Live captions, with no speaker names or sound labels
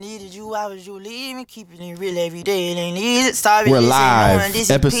Needed you, I was you leaving, keeping it real every day. It ain't easy. Sorry, we're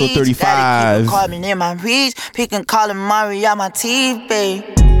live, episode 35. Carbon in my reach, picking calamari out my teeth, babe.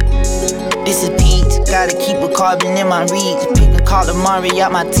 This is Pete, gotta keep a carbon in my reach, picking calamari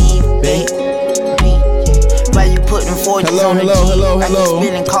out my teeth, babe. Why you putting 40s on the hello. I keep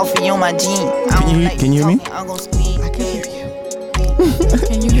spilling coffee on my jeans. Can you hear me? I'm gonna speak. I can hear you.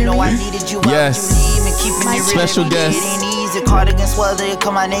 Can you hear me? I needed you. Yes. Special guest.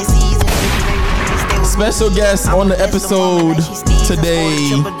 Special guest on the episode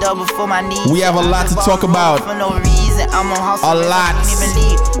today. We have a lot to talk about. A lot.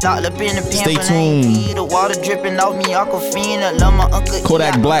 Stay tuned.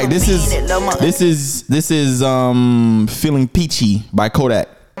 Kodak Black. This is Feeling Peachy by Kodak.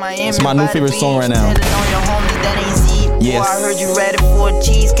 It's my new favorite song right now. Yes. I heard you ready for a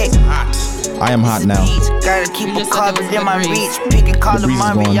cheesecake. I am hot now. Gotta keep a carbon in my reach. Picking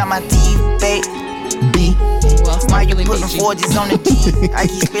calamari out my teeth, babe. B. Why you putting 40s on the G? I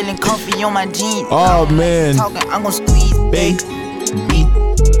keep spilling coffee on my jeans. Oh man. Talking, I'm gonna squeeze, babe. B.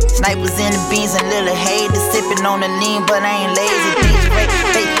 Snipers in the beans and little haters sipping on the lean, but I ain't lazy.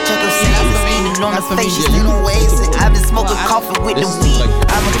 Bitch, check your senses, eating on the face, you still don't waste it. I've been smoking coffee with the weed.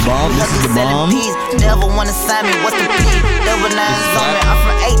 I'm a bomb. This is the bomb. Never wanna sign me. What's the P? Double nines on me. I'm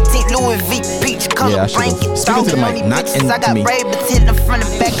from 18 Louis V. Peach color blanket. Speaking to the mic, not in I got me. braids in the front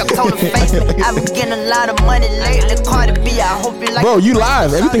and back. I told her face me. I've been getting a lot of money lately. Cardi B, I hope you like. Bro, you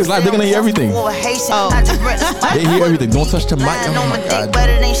live. Everything's live. They're gonna hear everything. They hear everything. Don't touch the mic. Oh my God.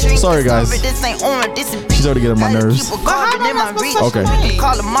 Sorry guys. She's already getting on my nerves. Okay.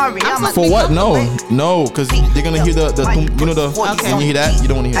 For what? No, because they're gonna hear the you know the. When you hear that, you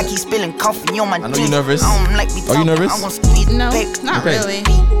don't want to hear. I keep spilling coffee on my. I know you're nervous. Are you nervous? No, not really.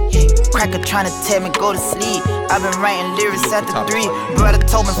 Cracker trying to tell me go to sleep. I've been writing lyrics after 3. Brother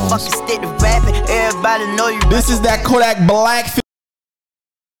told me fucking stick to rapping. Everybody know you. This is that Kodak Black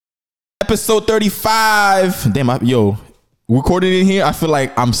episode 35. Damn, recorded in here. I feel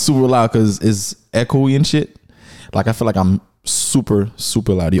like I'm super loud because it's echoey and shit. Like I feel like I'm super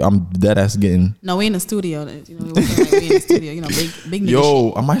loud. I'm dead ass getting. No, we in the studio. You know, we in the studio. You know, big.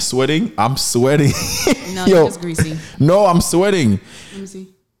 Yo, am I sweating? I'm sweating. No, you're just greasy. No, I'm sweating. Let me see.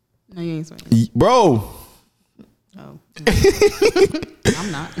 No, you ain't sweating. Bro. Oh.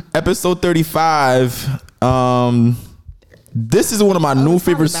 I'm not. Episode 35. This is one of my new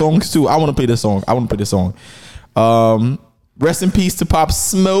favorite songs too. I want to play this song. Rest in peace to Pop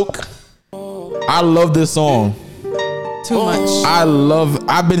Smoke. I love this song. Too much.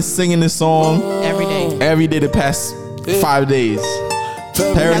 I've been singing this song every day the past 5 days.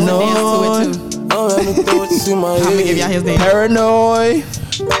 Paranoid. I'm gonna give y'all his name. Paranoid.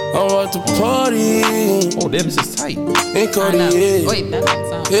 I'm at the party. Oh, damn, this is tight. Ain't Cody yet. Wait, that doesn't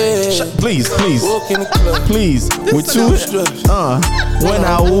sound Yeah. Please. Walk in the club. Please. With two. When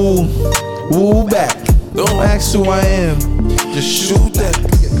I woo back. Don't ask who I am. Just shoot that.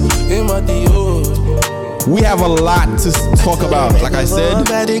 In my Dior. We have a lot to talk about. Like I said,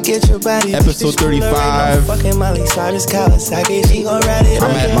 episode 35. I'm at my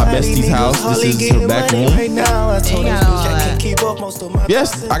bestie's house. This is her back room.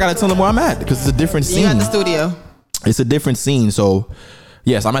 Yes, I gotta tell them where I'm at because it's a different scene. You at the studio. It's a different scene. So,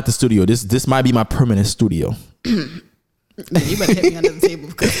 yes, I'm at the studio. This might be my permanent studio. You better hit me under the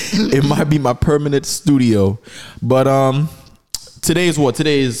table. It might be my permanent studio. But today is what?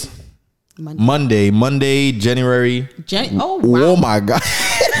 Today is Monday, January. Oh, wow. Oh my God.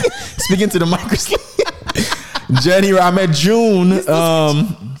 Speaking to the microphone. January. I'm at June.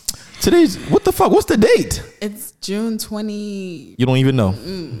 Today's what the fuck? What's the date? It's June 20. You don't even know.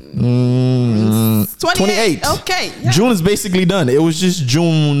 28. Okay. Yeah. June is basically done. It was just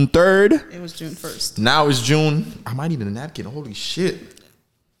June 3rd. It was June 1st. Now it's June. I might need a napkin. Holy shit.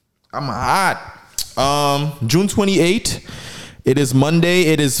 I'm hot. June 28th. It is Monday.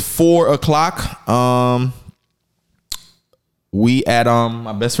 It is 4:00. We at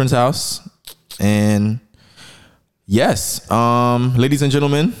my best friend's house, and yes, ladies and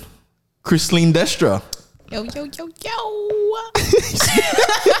gentlemen, Christine Destra. Yo.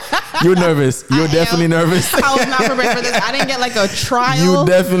 You're nervous. You're definitely nervous. I was not prepared for this. I didn't get like a trial. You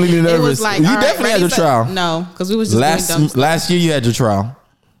definitely nervous. It was like, you definitely had your trial. No, because we was just doing dumb stuff. Last year you had your trial.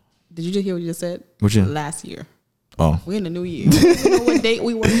 Did you just hear what you just said? What you? Last year. Oh. We're in the new year. We didn't know what date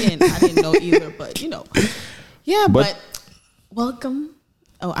we were in. I didn't know either, but you know. Yeah, but welcome.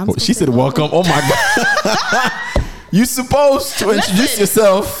 She said welcome. Oh my God. You supposed to introduce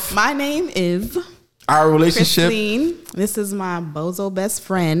yourself. My name is our relationship. Christine. This is my bozo best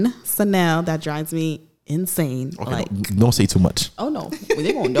friend, Sanel, that drives me insane. Okay, Like, don't say too much. oh no, well,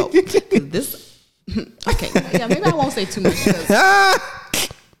 they won't know. 'Cause this, okay, yeah, maybe I won't say too much.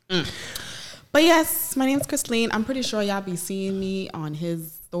 But yes, my name's Christine. I'm pretty sure y'all be seeing me on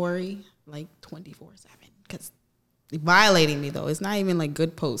his story like 24/7 because violating me though. It's not even like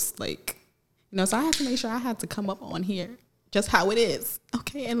good posts, like, you know. So I have to make sure I had to come up on here just how it is,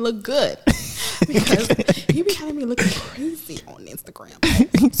 okay, and look good because he be having me looking crazy on Instagram.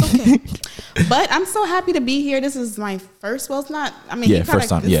 It's okay, but I'm so happy to be here. This is my first. Well, it's not. I mean, Yeah, first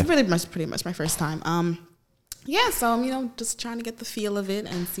time. This is pretty much my first time. Yeah, so I'm, you know, just trying to get the feel of it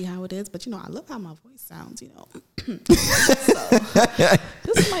and see how it is. But, you know, I love how my voice sounds, you know. So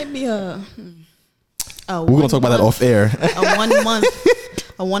this might be we're going to talk about that off air. a 1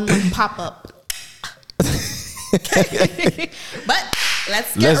 month pop-up. But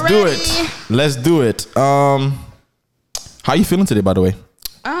let's do it. Let's do it. How you feeling today, by the way?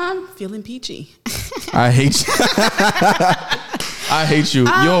 I'm feeling peachy. I hate you. I hate you.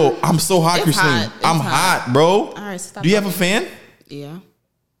 Yo, I'm so hot, Christine. I'm hot, bro. All right, stop. Do you have a fan? Yeah.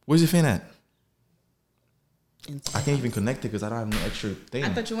 Where's your fan at? Inside. I can't even connect it because I don't have no extra thing. I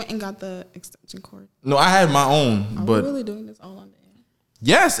thought you went and got the extension cord. No, I had my own. Are but we really doing this all on the air?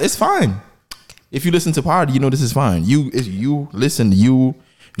 Yes, it's fine. If you listen to pod, you know this is fine. You listen, you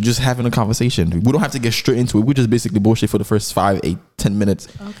just having a conversation. We don't have to get straight into it. We just basically bullshit for the first 5, 8, 10 minutes.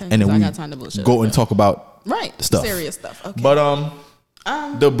 Okay. And then I we got time to bullshit. go and talk about stuff. Serious stuff. Okay. But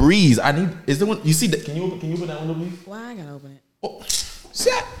the breeze. Is the one you see that? Can you open that window, please? Why I gotta open it? Oh,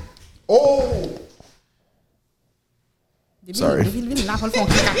 set. Oh. Sorry. If you really knock on the phone,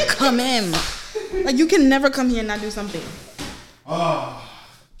 you gotta come in. Like, you can never come here and not do something. Oh.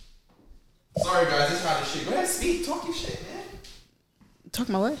 Sorry, guys. This is how this shit. Go ahead, speak. Talk your shit, man. Talk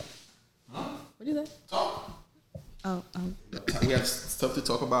my what? Huh? What is that? Talk. Oh. We have stuff to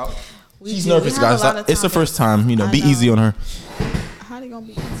talk about. We She's do. nervous, We have guys. a lot of It's the first topics. time. You know, I be know. easy on her. How they gonna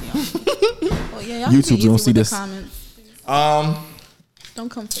be easy on me? Well, yeah, y'all YouTube, be you don't easy see with the this. comments. Don't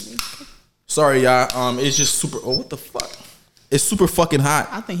come for me. Sorry, y'all. It's just super. Oh, what the fuck? It's super fucking hot.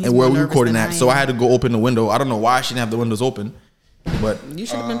 I think he's and where more we nervous recording than at, I so I am. had to go open the window. I don't know why she didn't have the windows open, but You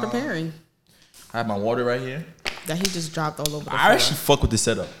should have been preparing. I have my water right here. That he just dropped all over the I floor. actually fuck with this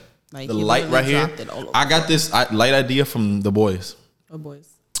setup. Like, The he light right literally here. dropped it all over I got the this light idea from the boys. floor. Oh, boys.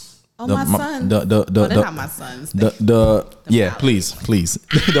 Oh, The- my my- sons. the- Well, they're not my sons. Yeah, Mallory. please.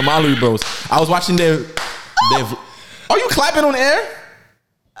 The Mallory Bros. I was watching their. Are you clapping on air?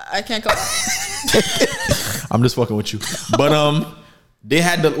 I can't go. I'm just fucking with you. But they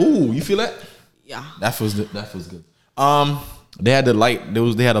had the you feel that? Yeah. That feels good. They had the light.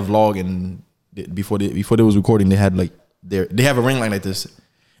 They had a vlog, and before they was recording, they had like they have a ring light like this,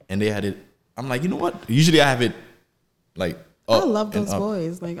 and they had it. I'm like, you know what? Usually I have it like up I love and those up.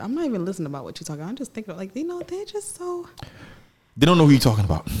 boys. Like, I'm not even listening about what you're talking about. I'm just thinking, like, you know, they're just so They don't know who you're talking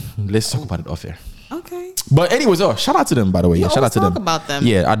about. Let's talk about it off air. okay. But anyways, shout out to them, by the way. You Yeah, shout out always to them. talk about them.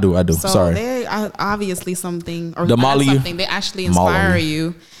 Yeah, I do. So Sorry. they are obviously something, or The not Molly- something. They actually inspire Molly.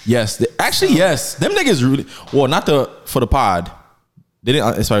 you. Yes, yes. Them niggas really not for the pod. They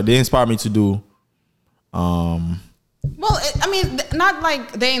didn't inspire. They inspired me to do. Well, I mean, not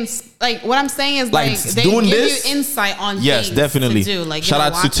like like what I'm saying is Like, like they doing give this? you insight on Yes, things definitely. to do. Like, shout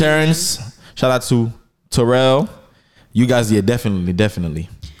out to Terrence. Shout out to Terrell. You guys, yeah, definitely.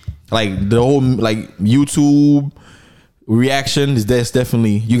 Like the whole like YouTube reaction is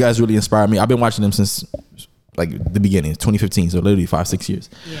definitely. You guys really inspired me. I've been watching them since like the beginning, 2015. So literally 5-6 years.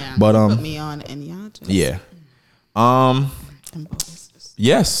 Yeah, But you put me on, and y'all just yeah. them boys.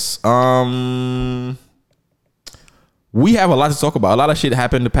 Yes. We have a lot to talk about. A lot of shit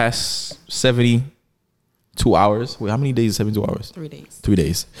happened the past 72 hours. Wait, how many days is 72 hours? 3 days. 3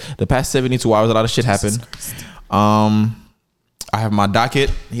 days. The past 72 hours, a lot of shit happened. I have my docket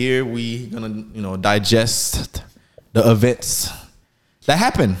here. We gonna, digest the events that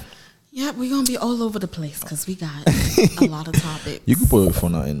happened. Yeah, we're gonna be all over the place because we got a lot of topics. You can put your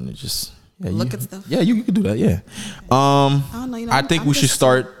phone out and just Look at stuff. Yeah, you can do that. Yeah. I don't know. I think we should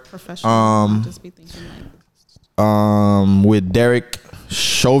start professional. I'll just be thinking like, with Derek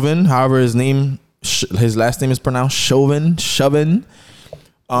Chauvin, however his last name is pronounced, Chauvin. they need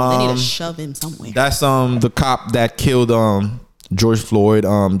to shove him somewhere. That's the cop that killed George Floyd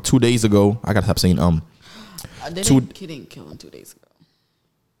 2 days ago. I gotta stop saying They didn't kill him 2 days ago.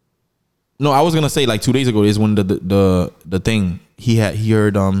 No, I was gonna say like 2 days ago is when the thing he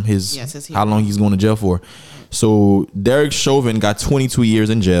heard his how long he's going to jail for. So Derek Chauvin got 22 years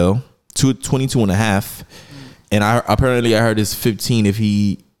in jail, 22 and a half, and I heard it's 15 if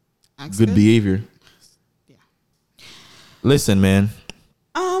he good behavior. Yeah. Listen, man.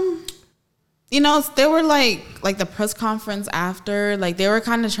 You know, they were like the press conference after, like they were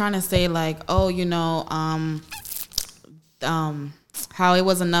kind of trying to say like, oh, you know, how it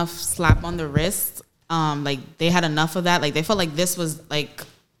was enough slap on the wrist. Like they had enough of that. Like they felt like this was like,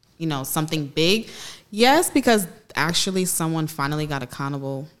 you know, something big. Yes, because actually someone finally got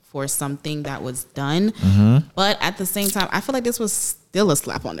accountable for something that was done. But at the same time, I feel like this was still a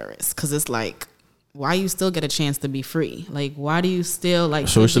slap on the wrist because it's like, why you still get a chance to be free? Like, why do you still like?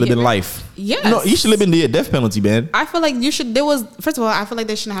 So it should have been life. Yes. No, you should have been the death penalty, man. I feel like you should. There was, first of all, I feel like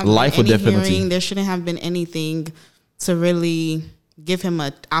there shouldn't have Life been or any death penalty. hearing. There shouldn't have been anything to really give him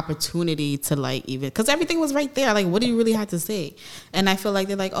an opportunity to like even, because everything was right there. Like, what do you really have to say? And I feel like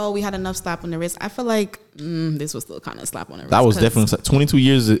they're like, oh, we had enough slap on the wrist. I feel like this was still kind of slap on the wrist. That was definitely 22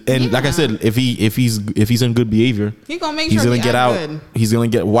 years, and like I said, if he's in good behavior, he's gonna make he's sure gonna get out. Good. He's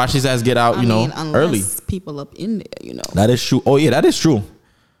gonna watch his ass get out. Early. People up in there, you know. That is true. Oh yeah, that is true.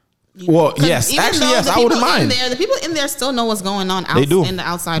 Well, yes, actually, yes, I wouldn't mind. The people in there still know what's going on they do. In the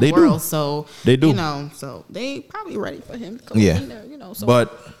outside they world, do. so they do. You know, so they probably ready for him to come in there, you know. So.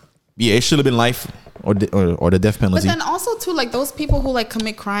 But yeah, it should have been life or the death penalty. But then also too, like those people who like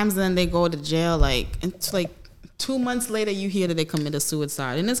commit crimes and then they go to jail, like it's like 2 months later you hear that they committed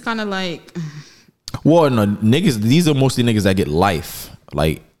suicide, and it's kind of like. Well, no, niggas. These are mostly niggas that get life.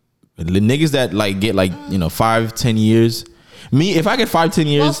 Like the niggas that like get like 5-10 years. Me, if I get 5-10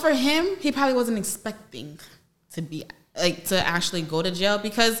 years. Well, for him, he probably wasn't expecting to be like to actually go to jail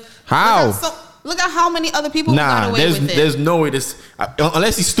because how? Look at how many other people got away with it. There's no way this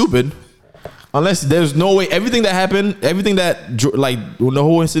unless he's stupid. Unless there's no way everything that happened, everything that like when the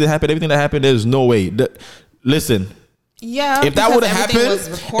whole incident happened, everything that happened, there's no way. Listen. Yeah. If that would have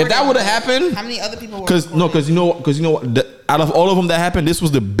happened, how many other people were? Because you know what? Out of all of them that happened, this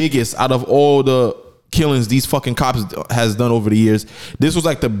was the biggest out of all the killings these fucking cops has done over the years. This was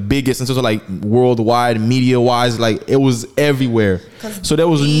like the biggest in terms of like worldwide, media wise, like it was everywhere. So there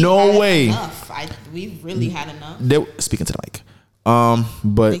was no way. We really had enough. Speaking to the mic.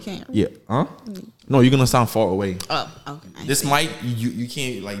 But yeah, huh? No, you're gonna sound far away. Oh, okay. This mic, you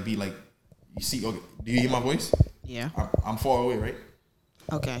can't like be like. You see? Okay, do you hear my voice? Yeah. I'm far away, right?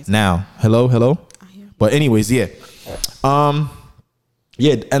 Okay. Now, hello. I hear. But anyways, yeah.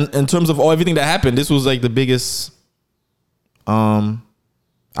 Yeah, and in terms of everything that happened, this was like the biggest. I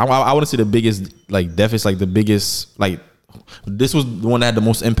want to say the biggest like deficit, like the biggest like. This was the one that had the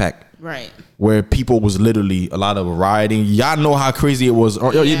most impact. Right. Where people was literally a lot of rioting. Y'all know how crazy it was.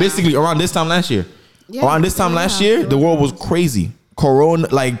 Basically around this time last year. Yeah, around this time last year, the world was crazy. Corona,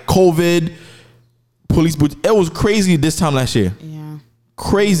 like COVID, police. It was crazy this time last year. Yeah.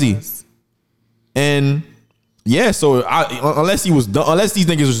 Crazy. And yeah, so unless these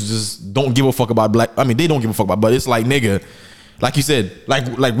niggas just don't give a fuck about black. I mean, they don't give a fuck about. But it's like nigga, like you said,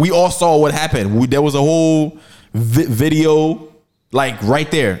 like we all saw what happened. There was a whole video. Like right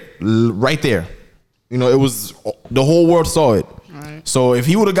there. You know, it was the whole world saw it. Right. So if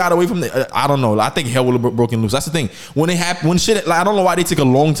he would have got away from the, I don't know. I think hell would have broken loose. That's the thing. When it happened, when shit, like I don't know why they took a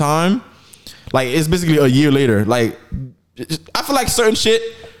long time. Like it's basically a year later. Like I feel like certain shit,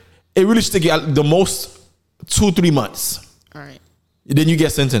 it really should get the most 2-3 months. All right. Then you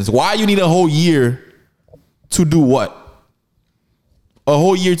get sentenced. Why you need a whole year to do what? A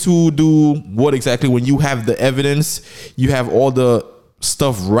whole year to do what exactly when you have the evidence, you have all the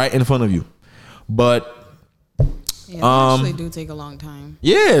stuff right in front of you. But yeah, they actually do take a long time.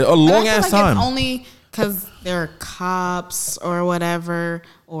 Yeah, a long ass time. It's only because they're cops or whatever,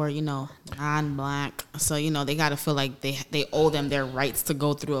 or non-black. So they gotta feel like they owe them their rights to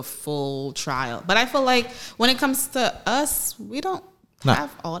go through a full trial. But I feel like when it comes to us, we don't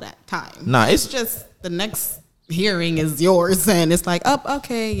have all that time. Nah, it's just the next hearing is yours, and it's like,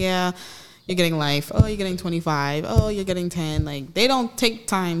 okay, yeah, you're getting life. Oh, you're getting 25. Oh, you're getting 10. Like they don't take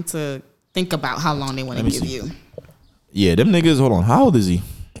time to think about how long they want to give you. Yeah, them niggas. Hold on, how old is he?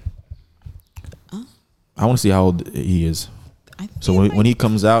 I want to see how old he is. So when he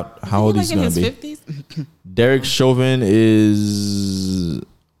comes out, how old he's gonna be? 50s? Derek Chauvin is.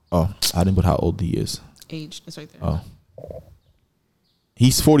 Oh, I didn't put how old he is. Age, it's right there. Oh.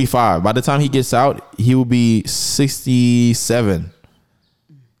 He's 45. By the time he gets out, he will be 67.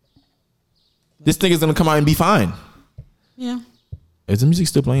 This nigga's gonna come out and be fine. Yeah. Is the music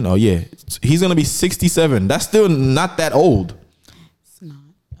still playing? Oh yeah. He's gonna be 67. That's still not that old. It's not.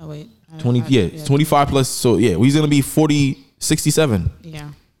 Oh wait. 25 plus. So yeah, he's gonna be 67. Yeah.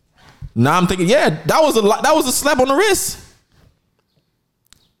 Now I'm thinking, yeah, that was a slap on the wrist.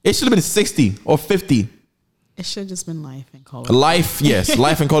 It should have been 60 or 50. It should have just been life and call it. Life, yes,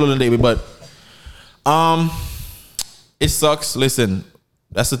 life and call it a day. But it sucks. Listen,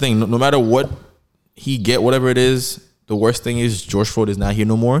 that's the thing. No matter what he get, whatever it is, the worst thing is George Floyd is not here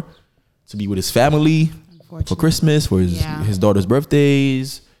no more to be with his family for Christmas, for his daughter's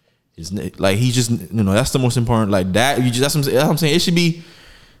birthdays. Like he just, that's the most important. Like that, that's what I'm saying. It should be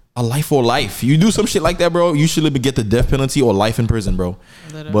a life for life. You do some shit like that, bro, you should get the death penalty or life in prison, bro.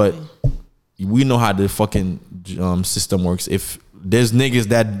 Literally. But we know how the fucking system works. If there's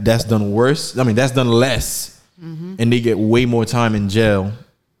niggas that's done worse, that's done less, and they get way more time in jail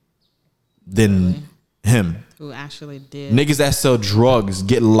than him. Who actually did. Niggas that sell drugs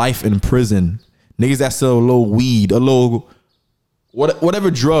get life in prison. Niggas that sell a little weed, a little whatever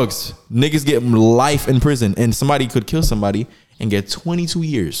drugs, niggas get life in prison. And somebody could kill somebody and get 22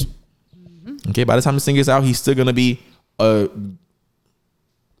 years. Okay, by the time this thing gets out, he's still gonna be a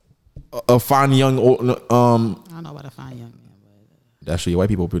fine young I don't know about a fine young man, but actually white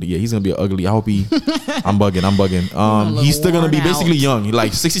people are pretty. Yeah, he's gonna be ugly. I hope he. I'm bugging. He's still gonna be basically young.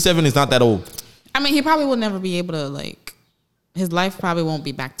 Like 67 is not that old. I mean, he probably will never be able to like. His life probably won't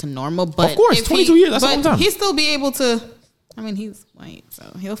be back to normal. But of course, 22 years. That's a long time. He'll still be able to. I mean, he's white, so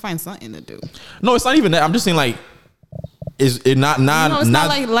he'll find something to do. No, it's not even that. I'm just saying, like, is it not? It's not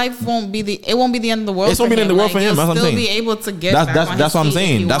like life won't be the. It won't be the end of the world. It's won't be the end of the world for him. That's what I'm saying. Still be able to get. That's what I'm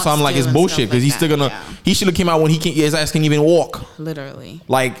saying. That's why I'm like, it's bullshit because he's still gonna. Yeah. He should have came out when his ass can't even walk. Literally.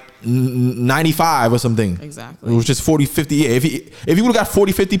 Like 95 or something. Exactly. It was just 40, 50. Yeah. If he would have got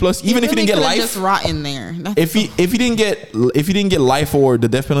 40, 50 plus, even if he didn't get life, just rot in there. If he didn't get life or the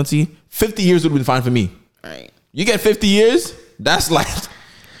death penalty, 50 years would have been fine for me. Right. You get 50 years. That's like,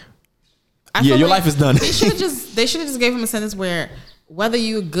 your life is done. They should have just gave him a sentence where whether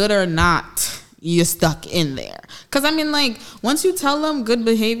you're good or not, you're stuck in there. Because I mean, like, once you tell them good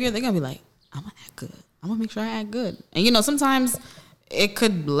behavior, they're gonna be like, I'm gonna act good. I'm gonna make sure I act good. And sometimes it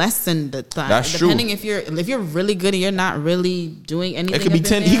could lessen the time. That's depending true. If you're really good and you're not really doing anything. It could be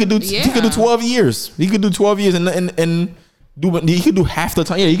 10. He could do 12 years. He could do 12 years and he could do half the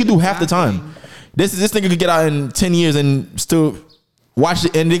time. Yeah, he could do half the time. This nigga could get out in 10 years and still watch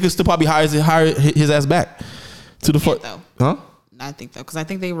it, and they could still probably hire his ass back to the fuck. Huh? I think though, because I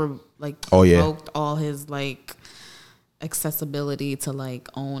think they were like revoked all his like accessibility to like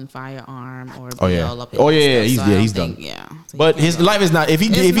own firearm or bail up. He's done. Yeah, so but his life is not. If he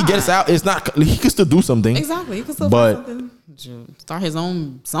gets out, it's not. He could still do something. Exactly, he could still do something. Start his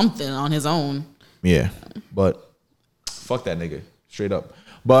own something on his own. Yeah, but fuck that nigga straight up.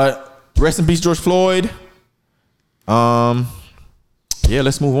 But rest in peace, George Floyd. Yeah,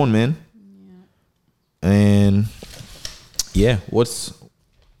 let's move on, man. Yeah. And yeah, what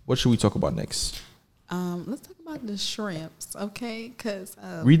should we talk about next? Let's talk about the shrimps, okay? Because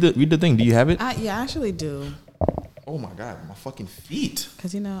read the thing. Do you have it? Yeah, I actually do. Oh my god, my fucking feet.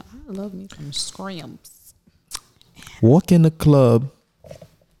 Because I love me some shrimps. Walk in the club.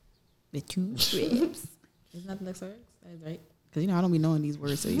 The two shrimps. Isn't that the next words? That's right. Because I don't be knowing these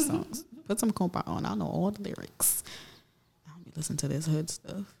words to these songs. Put some compa on. I know all the lyrics. I don't be listening to this hood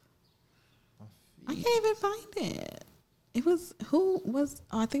stuff. I can't even find it. It was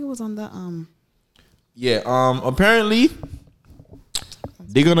I think it was on the apparently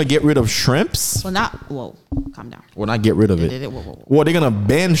they're gonna get rid of shrimps. Calm down. Well, not get rid of it. Whoa. Well, they're gonna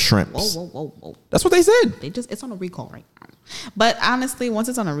ban shrimps. Whoa. That's what they said. It's on a recall right now. But honestly, once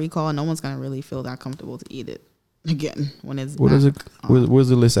it's on a recall, no one's gonna really feel that comfortable to eat it again when it's. What is it? Where's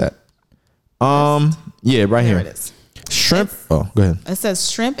the list at? Yeah, right here. There it is. Shrimp. Go ahead. It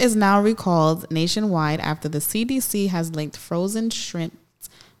says shrimp is now recalled nationwide after the CDC has linked frozen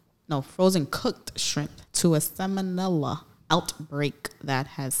cooked shrimp to a salmonella outbreak that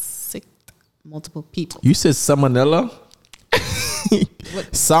has sicked multiple people. You said salmonella?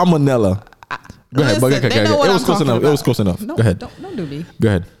 Salmonella. Go ahead. It was close enough. It was close enough. No, go ahead. Don't do me. Go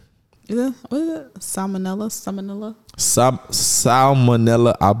ahead. What is it? Salmonella?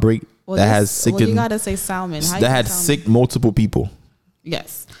 Salmonella outbreak that has sick. Well, you gotta say salmon. That had sick multiple people.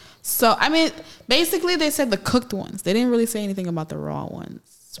 Yes. So I mean, basically, they said the cooked ones. They didn't really say anything about the raw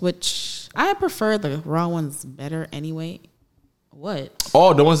ones, which I prefer the raw ones better anyway. What?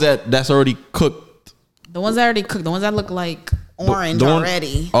 Oh, the ones that's already cooked. The ones that already cooked. The ones that look like orange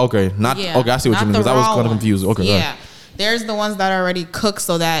already. Okay, okay. I see what you mean because I was kind of confused. Okay, yeah. There's the ones that are already cooked,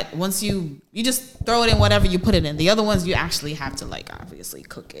 so that once you just throw it in whatever you put it in. The other ones you actually have to obviously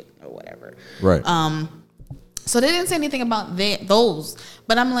cook it or whatever. Right. So they didn't say anything about those,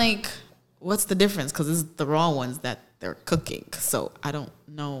 but I'm like, what's the difference? Because it's the raw ones that they're cooking. So I don't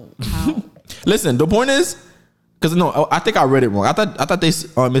know how. Listen, the point is, because I think I read it wrong. I thought they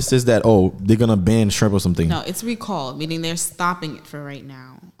says that they're gonna ban shrimp or something. No, it's recalled, meaning they're stopping it for right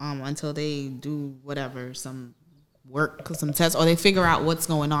now until they do whatever work some tests or they figure out what's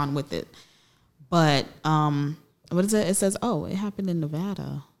going on with it. But what is it? It says, oh, it happened in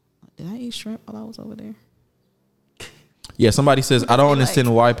Nevada. Did I eat shrimp while I was over there? Yeah, somebody says, I don't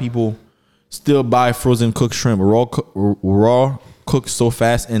understand why people still buy frozen cooked shrimp. Raw cooked so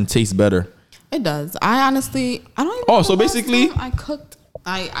fast and tastes better. It does. I honestly, I don't even know. Oh, so basically, I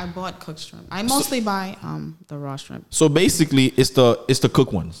bought cooked shrimp. I mostly buy the raw shrimp. So basically, it's the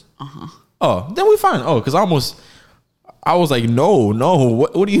cooked ones. Oh, then we fine. Oh, because I was like, no.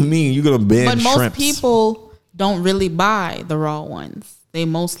 What do you mean you're gonna ban shrimps? But most people don't really buy the raw ones. They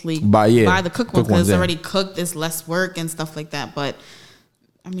mostly buy the cooked ones because it's already cooked. It's less work and stuff like that. But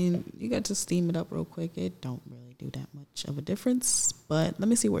I mean, you got to steam it up real quick. It don't really do that much of a difference. But let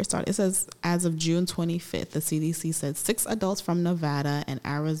me see where it started. It says as of June 25th, the CDC said 6 adults from Nevada and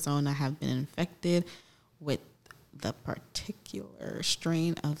Arizona have been infected with the particular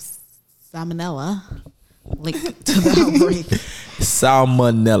strain of salmonella linked to the outbreak.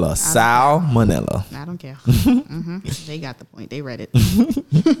 Salmonella. I don't care. They got the point. They read it.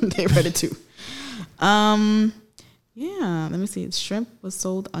 They read it too. Yeah, let me see. Shrimp was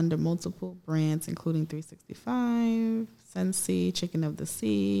sold under multiple brands, including 365, Sensi, Chicken of the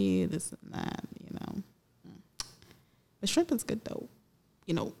Sea, this and that, The shrimp is good though,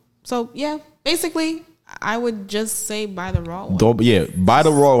 So yeah, basically, I would just say buy the raw one. Buy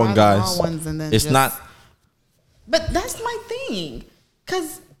the raw one, guys. Raw ones and then it's not. But that's my thing,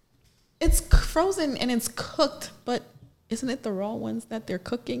 because it's frozen and it's cooked, but isn't it the raw ones that they're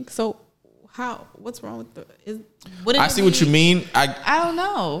cooking? So what's wrong with I see what you mean. I don't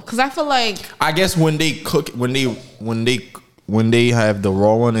know, because I feel like, I guess when they cook, when they have the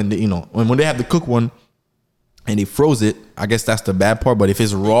raw one and when they have the cooked one and they froze it, I guess that's the bad part. But if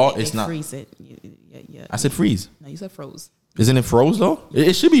it's raw, it's not. Freeze it. Yeah. I said freeze. No, you said froze. Isn't it froze though?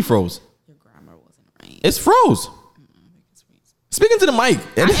 It should be froze. Your grammar wasn't right. It's froze. Speaking to the mic.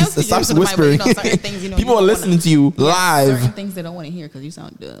 Stop whispering. People are listening to you live. Certain things they don't want to hear because you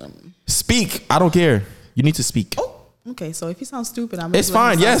sound dumb. Speak. I don't care. You need to speak. Oh, okay. So if you sound stupid, it's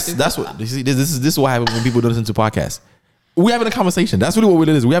fine. Yes, that's what. This is what happens when people don't listen to podcasts. We having a conversation. That's really what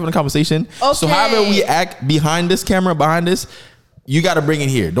it is. We having a conversation. Okay. So however we act behind this camera, behind this, you got to bring it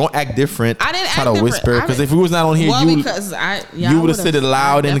here. Don't act different. I didn't try to whisper because if we was not on here, you would have said it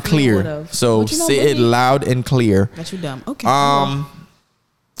loud and clear. So say it loud and clear. That you dumb. Okay.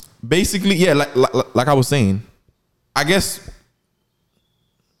 Basically, yeah, like I was saying, I guess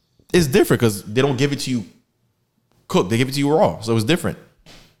it's different because they don't give it to you cooked. They give it to you raw, so it's different.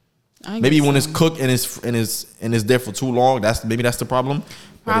 Maybe when it's cooked and it's there for too long, that's the problem.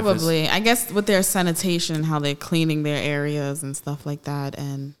 Probably. I guess with their sanitation, how they're cleaning their areas and stuff like that,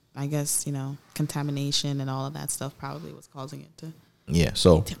 and I guess contamination and all of that stuff probably was causing it to. Yeah.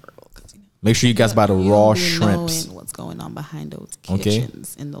 So make sure you guys buy the raw shrimps. What's going on behind those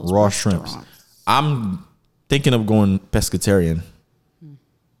kitchens in those raw restaurants. shrimps? I'm thinking of going pescatarian. You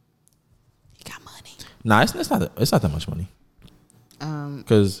got money? Nah, it's not that much money.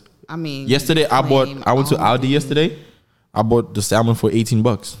 Because I mean, yesterday I went to Aldi yesterday. I bought the salmon for $18.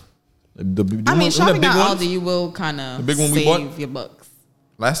 Shopping at Aldi, you will kind of save your bucks.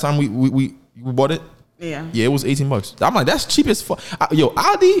 Last time we bought it, yeah, it was $18. I'm like, that's cheap as fuck.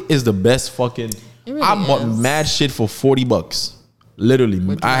 Aldi is the best fucking. Really I bought mad shit for $40.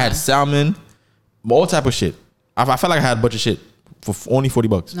 Literally, I had salmon, all type of shit. I felt like I had a bunch of shit for only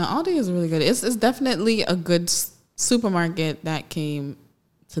 $40. No, Aldi is really good. It's definitely a good supermarket that came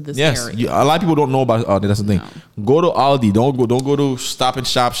to this area. A lot of people don't know about Aldi. That's the thing. No. Go to Aldi. Don't go to Stop and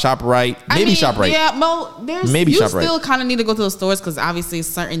Shop. ShopRite. Maybe ShopRite. Yeah, well, you still kind of need to go to the stores because obviously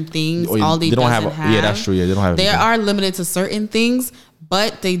certain things Aldi doesn't have. Yeah, that's true. Yeah, they don't have. They are limited to certain things,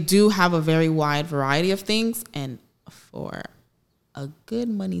 but they do have a very wide variety of things, and for a good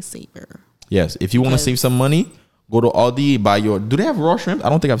money saver. Yes, if you want to save some money, go to Aldi, buy do they have raw shrimp? I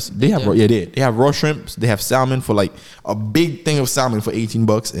don't think they have. They have raw shrimps. They have salmon for like a big thing of salmon for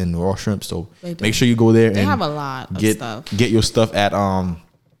 $18 and raw shrimp. So make sure you go there. They have a lot of stuff. Get your stuff at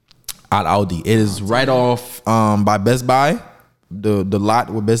Aldi. It is right off by Best Buy. The lot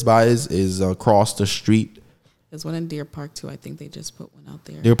where Best Buy is across the street. There's one in Deer Park too. I think they just put one out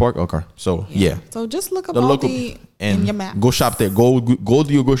there. Deer Park, okay. So yeah. So just look up Aldi in your map. Go shop there. Go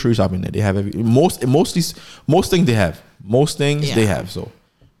do your grocery shopping there. They have most things they have. Most things they have. So,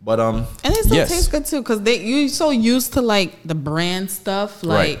 but and it still tastes good too because you so used to like the brand stuff,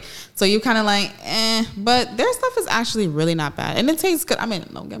 like so you kind of like but their stuff is actually really not bad and it tastes good. I mean,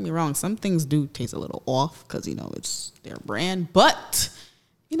 don't get me wrong. Some things do taste a little off because it's their brand, but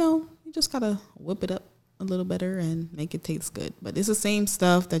you just gotta whip it up a little better and make it taste good. But it's the same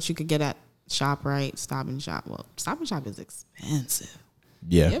stuff that you could get at ShopRite, Stop and Shop. Well, Stop and Shop is expensive.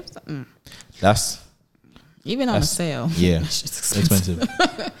 Yeah. That's even on a sale. Yeah. That's expensive.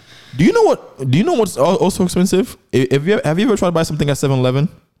 Do you know what's also expensive? Have you ever tried to buy something at 7-Eleven?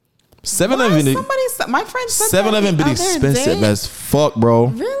 7-Eleven. My friend said 7-Eleven been expensive as fuck, bro.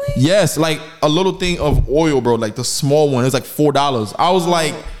 Really? Yes, like a little thing of oil, bro, like the small one. It's like $4. I was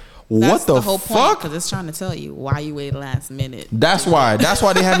like, what the whole fuck? Because it's trying to tell you why you wait last minute. That's why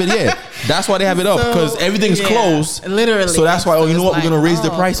they have it. Yeah, that's why they have it up, because everything's closed. Literally. So that's why. Oh, you know what? We're gonna raise the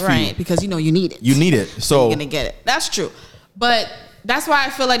price for you, right? Because you need it. You need it. So you're gonna get it. That's true. But that's why I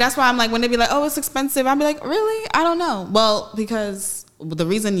feel like that's why I'm like, when they be like, oh, it's expensive, I'll be like, really? I don't know. Well, because the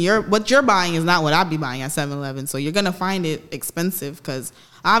reason what you're buying is not what I'd be buying at 7-Eleven. So you're gonna find it expensive because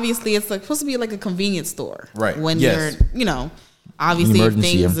obviously it's like supposed to be like a convenience store, right? When you're, obviously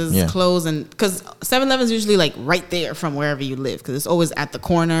things is closed, and because 7-Eleven is usually like right there from wherever you live, because it's always at the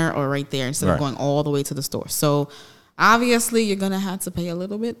corner or right there instead of going all the way to the store. So obviously you're gonna have to pay a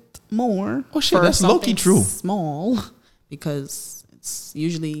little bit more. Oh shit, that's low-key true. Small, because it's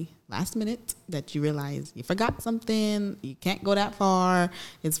usually last minute that you realize you forgot something. You can't go that far.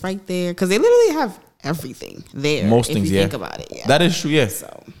 It's right there because they literally have everything there. Most things, if you think about it. Yeah. That is true. Yeah.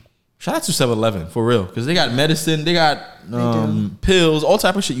 So shout out to 7-Eleven for real, because they got medicine, they got pills, all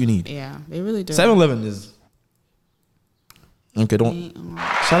type of shit you need. Yeah, they really do. 7-Eleven is okay. Don't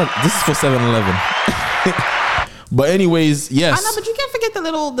shout out. This is for 7-Eleven. But anyways, yes. I know, but you can't forget the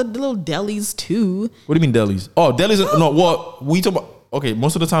little delis too. What do you mean delis? Oh, delis. No, what we talk about. Okay,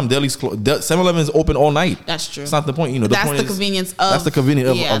 most of the time delis close. 7-Eleven is open all night. That's true. It's not the point. That's point the convenience of. That's the convenience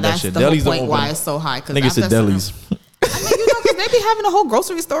of that shit. That's Delis the point don't why open. it's so high. Because niggas said delis. I mean, because they be having a whole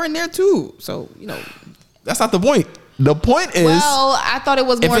grocery store in there too. So that's not the point. The point is, well, I thought it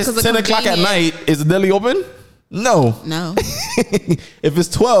was more if it's 10 o'clock at night, is the deli open? No. If it's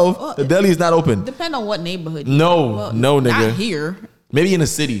 12, the deli is not open. Depend on what neighborhood. No, nigga. Not here. Maybe in the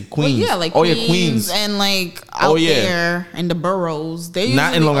city, Queens. Well, yeah, like Queens and like out there in the boroughs. They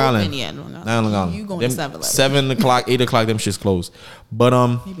not in Long Island. Yeah, Long Island. Not in Long Island. You going to 7-Eleven. 7 o'clock, 8 o'clock, them shit's closed. But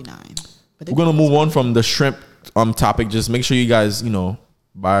maybe 9. But we're gonna move on from the shrimp topic. Just make sure you guys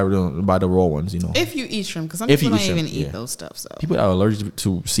buy the raw ones. If you eat shrimp, because some people don't even eat those stuff. So people that are allergic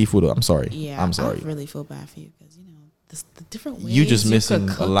to seafood, I'm sorry. Yeah, I'm sorry. I really feel bad for you because the different ways you just missing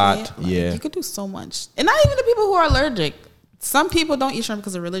a lot. You could do so much, and not even the people who are allergic. Some people don't eat shrimp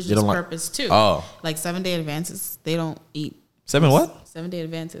because of religious purpose too. Oh, like 7-day Adventists, they don't eat 7-day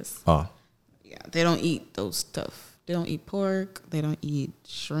Adventists. Oh, yeah, they don't eat those stuff. They don't eat pork. They don't eat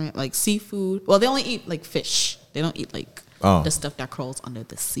shrimp, like seafood. Well, they only eat like fish. They don't eat like the stuff that crawls under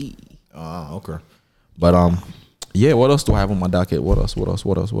the sea. Oh, okay. But yeah. What else do I have on my docket? What else?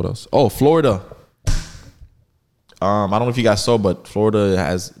 Oh, Florida. I don't know if you guys saw, but Florida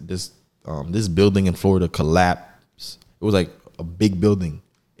has this building in Florida collapsed. It was like a big building.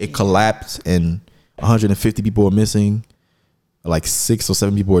 It collapsed and 150 people are missing. Like 6 or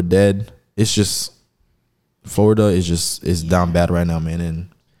 7 people are dead. It's just Florida is down bad right now, man. And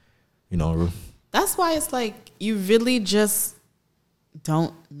that's why it's like you really just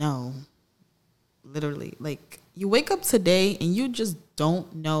don't know. Literally, like you wake up today and you just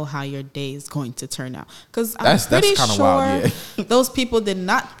don't know how your day is going to turn out. Because I'm pretty sure wild, those people did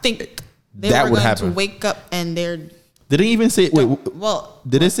not think that were would going happen. to wake up and they're. Did they even say?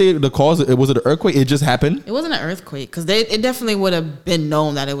 Did it say the cause? Was it an earthquake? It just happened. It wasn't an earthquake because it definitely would have been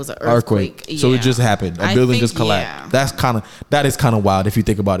known that it was an earthquake. Yeah. So it just happened. A building just collapsed. Yeah. That is kind of wild if you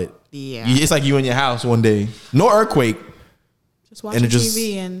think about it. Yeah, it's like you in your house one day, no earthquake, just watching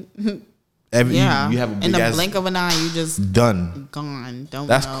TV and you have a big in the blink of an eye, you just gone. Don't.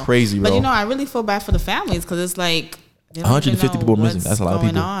 That's know. Crazy, bro. But I really feel bad for the families because it's like 150 people missing. That's a lot of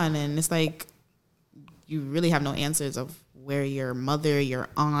people. Going on, and it's like. You really have no answers of where your mother, your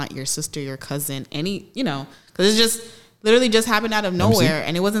aunt, your sister, your cousin, because it's just literally just happened out of nowhere,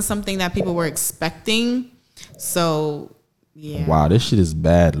 and it wasn't something that people were expecting. So, yeah. Wow, this shit is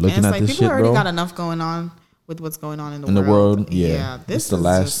bad. Looking at this shit, bro. People already got enough going on with what's going on in the world. In the world, yeah. This is the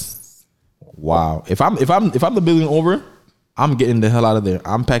last. Wow. If I'm the building over, I'm getting the hell out of there.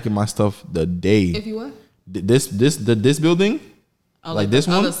 I'm packing my stuff the day. If you what? This building. Oh, like this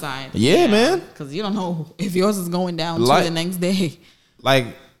other one? Side. Yeah, man. Because you don't know if yours is going down the next day. Like,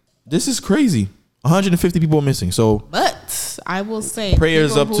 this is crazy. 150 people are missing. So, but I will say,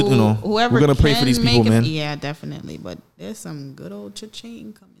 prayers up to whoever. We're gonna pray for these people, man. Yeah, definitely. But there's some good old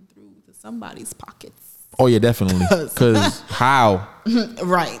cha-ching coming through to somebody's pockets. Oh yeah, definitely. Because how?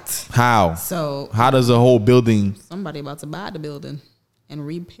 Right. How? So how does a whole building? Somebody about to buy the building and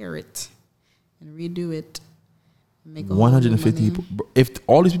repair it and redo it. Make a 150 people. If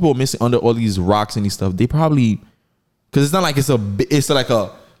all these people are missing under all these rocks and these stuff, they probably, because it's not like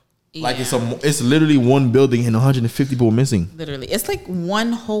it's literally one building and 150 people missing. Literally, it's like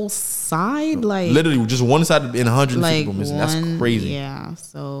one whole side, like literally just one side and 150 like people missing. That's crazy. Yeah,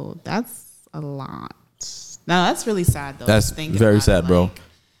 so that's a lot. No, that's really sad though. That's very sad, bro.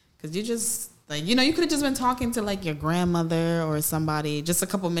 Because you just like, you know, you could have just been talking to like your grandmother or somebody just a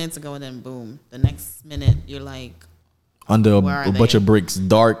couple minutes ago, and then boom, the next minute you're like under a bunch of bricks,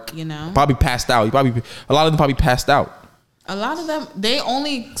 dark. You know, probably passed out. A lot of them probably passed out. A lot of them, they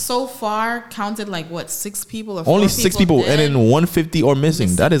only so far counted like what, 6 people or 4 only 6 people, dead, and then 150 or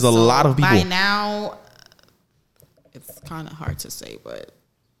missing. That is a lot of people. By now, it's kind of hard to say, but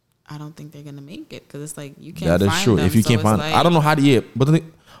I don't think they're gonna make it because it's like you can't. That is find true. them, if you so can't find, like, I don't know how to. Yeah,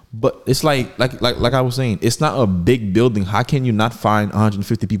 but it's like I was saying, it's not a big building. How can you not find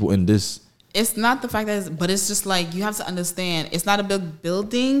 150 people in this? It's not the fact that, but it's just like you have to understand. It's not a big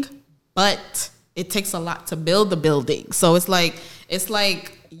building, but it takes a lot to build the building. So it's like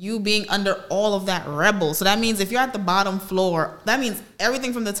you being under all of that rebel. So that means if you're at the bottom floor, that means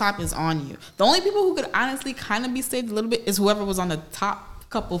everything from the top is on you. The only people who could honestly kind of be saved a little bit is whoever was on the top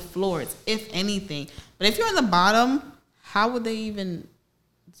couple floors, if anything. But if you're in the bottom, how would they even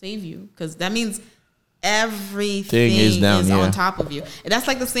save you? Because that means everything is on top of you. And that's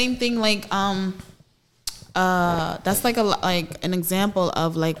like the same thing like that's like an example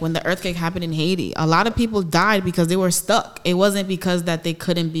of like when the earthquake happened in Haiti. A lot of people died because they were stuck. It wasn't because that they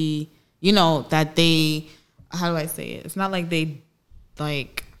couldn't be, you know, that they, how do I say it? It's not like they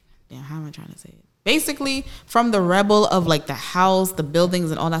like, damn, how am I trying to say it? Basically, from the rebel of like the house, the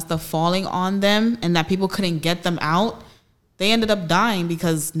buildings and all that stuff falling on them and that people couldn't get them out, they ended up dying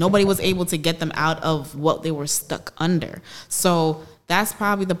because nobody was able to get them out of what they were stuck under. So that's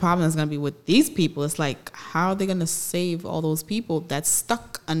probably the problem that's going to be with these people. It's like, how are they going to save all those people that's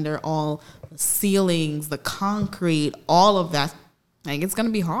stuck under all the ceilings, the concrete, all of that? Like, it's going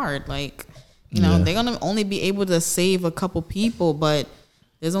to be hard. Like, you know, they're going to only be able to save a couple people, but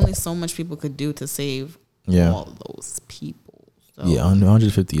there's only so much people could do to save all those people. So. Yeah,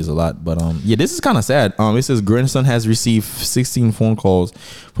 150 is a lot. But this is kind of sad. It says grandson has received 16 phone calls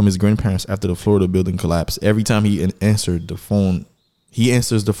from his grandparents after the Florida building collapsed. Every time he answered the phone,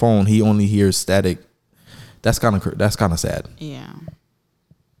 he only hears static. That's kind of sad. Yeah.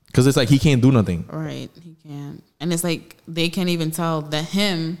 Because it's like he can't do nothing. Right, he can't. And it's like they can't even tell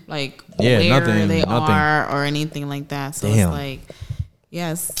him like where nothing are or anything like that. So it's like,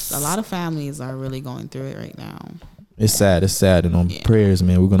 yes, a lot of families are really going through it right now. It's sad. And prayers,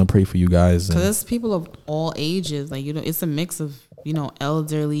 man. We're gonna pray for you guys. Because it's people of all ages. Like, you know, it's a mix of, you know,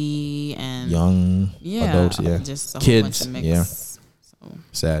 elderly and young adults. Yeah, just a kids. Whole bunch of mix. Yeah, so.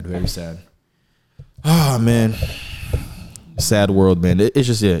 Sad. Very sad. Oh man, sad world, man. It's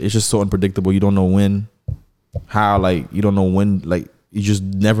just so unpredictable. You don't know when, how. Like, you don't know when. Like, you just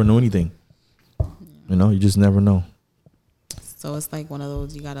never know anything. You know, you just never know. So it's like one of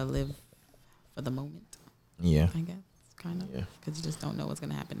those, you gotta live for the moment. Yeah, I guess. Kind of, because you just don't know what's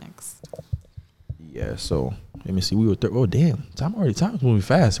gonna happen next. Yeah, so let me see. We were oh damn, time's moving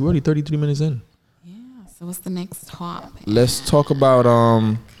fast. We're already 33 minutes in. Yeah. So what's the next topic? Let's talk about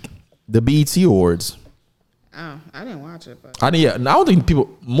the BET Awards. Oh, I didn't watch it, but I don't think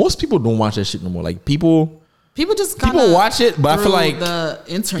most people don't watch that shit no more. Like people just watch it, but I feel like the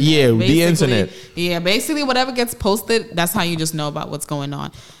internet. Yeah, the internet. Yeah, basically whatever gets posted, that's how you just know about what's going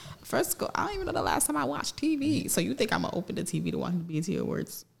on. First, I don't even know the last time I watched TV. So you think I'm gonna open the TV to watch the BET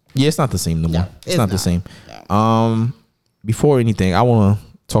Awards? Yeah, it's not the same no more. It's not the same. No. Before anything, I want to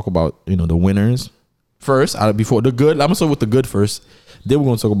talk about the winners first. Before the good, I'm gonna start with the good first. Then we're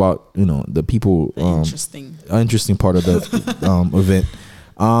gonna talk about the people. Interesting part of the event.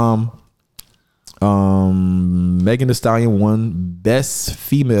 Megan Thee Stallion won Best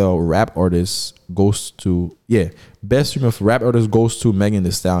Female Rap Artist Best Female Rap Artist goes to Megan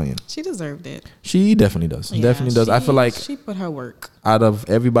Thee Stallion. She deserved it. She definitely does. I feel like she put her work. Out of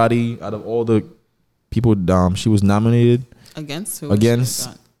all the people she was nominated against who?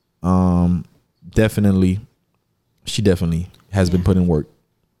 She definitely has been putting work.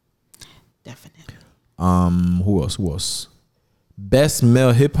 Definitely. Who else? Best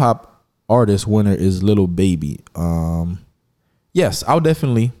Male Hip Hop Artist winner is Lil Baby. Yes, I'll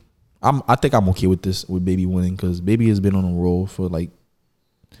definitely. I think I'm okay with this, with Baby winning, because Baby has been on a roll for like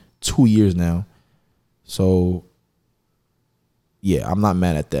 2 years now. So yeah, I'm not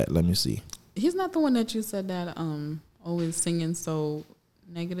mad at that. Let me see. He's not the one that you said that always singing so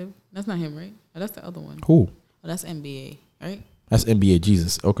negative. That's not him, right? Oh, that's the other one. Who? Oh, that's NBA, right? That's NBA.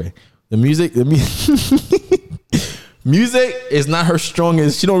 Jesus. Okay. The music. Music is not her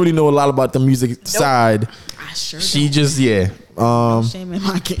strongest. She don't really know a lot about the music side. I sure She don't. just Shame in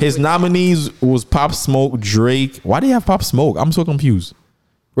my game. his nominees was Pop Smoke, Drake. Why do they have Pop Smoke? I'm so confused.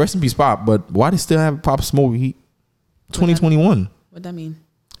 Rest in peace, Pop. But why they still have Pop Smoke? 2021. What that mean?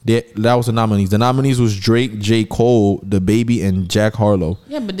 That was the nominees. The nominees was Drake, J. Cole, The Baby, and Jack Harlow.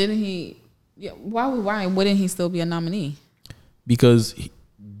 Yeah, but didn't he? Yeah, why wouldn't he still be a nominee? Because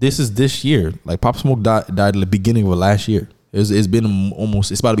this is this year. Like Pop Smoke died at the beginning of last year. It's been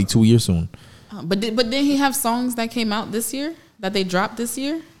almost. It's about to be 2 years soon. But didn't he have songs that came out this year that they dropped this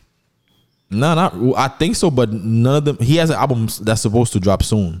year? No, not. I think so, but none of them. He has an album that's supposed to drop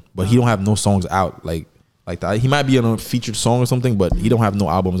soon, but he don't have no songs out like that. He might be on a featured song or something, but he don't have no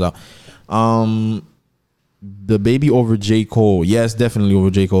albums out. The Baby over J. Cole, yes, definitely over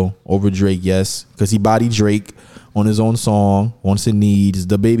J. Cole. Over Drake, yes, because he bodied Drake on his own song, Wants and Needs.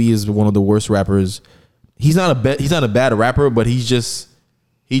 The Baby is one of the worst rappers. He's not a bad rapper, but he just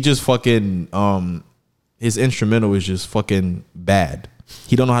fucking his instrumental is just fucking bad.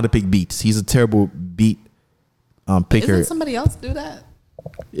 He don't know how to pick beats. He's a terrible beat picker. Isn't somebody else do that?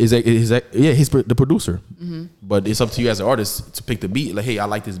 He's the producer. Mm-hmm. But it's up to you as an artist to pick the beat. Like, hey, I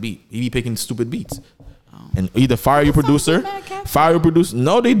like this beat. He be picking stupid beats. And either fire your producer.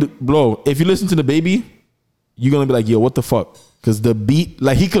 No, they do. Bro, if you listen to The Baby, you're going to be like, yo, what the fuck? Because the beat,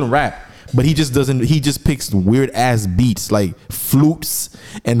 like, he can rap. But he just doesn't. He just picks weird ass beats like flutes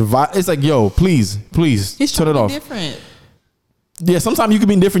and it's like, yo, please, He's turn it off. Different. Yeah, sometimes you can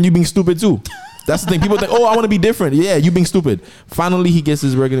be different. You being stupid too. That's the thing. People think, oh, I want to be different. Yeah, you being stupid. Finally, he gets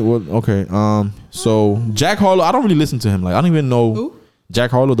his regular. Well, okay. So Jack Harlow, I don't really listen to him. Like, I don't even know who?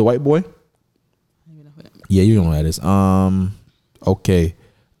 Jack Harlow, the white boy. I don't even know who that is. Yeah, you don't know who that is. Okay.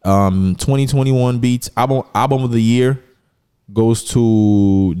 2021 beats album of the year goes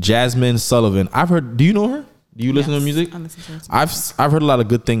to Jasmine Sullivan. I've heard. Do you know her? Do you listen to her music? I listen to her. I've heard a lot of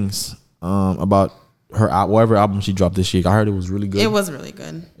good things about her whatever album she dropped this year. I heard it was really good. It was really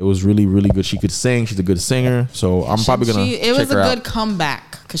good. It was really, really good. She could sing. She's a good singer. So I'm probably gonna. It was check her a good out.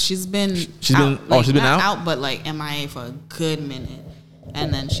 comeback because she's been she's been not out? out, but like MIA for a good minute,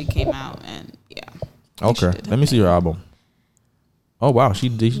 and then she came out and yeah. Okay, let me see her album. Oh wow, she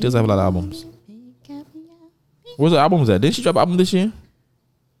does have a lot of albums. Where's the albums at? Did she drop an album this year?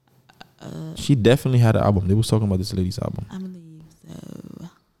 She definitely had an album. They was talking about this lady's album. I believe so.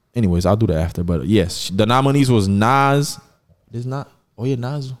 Anyways, I'll do that after. But yes, the nominees was Nas. There's not. Oh yeah,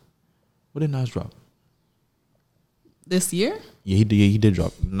 Nas. What did Nas drop? This year? Yeah, he did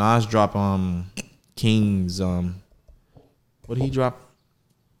drop. Nas dropped King's what did he drop?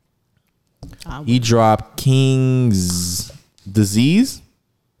 He dropped King's Disease.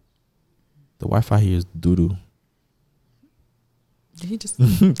 The Wi-Fi here is doo-doo. Did he just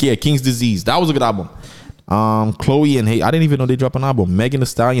Yeah, King's Disease. That was a good album. Chloe and Hey, I didn't even know they dropped an album. Megan Thee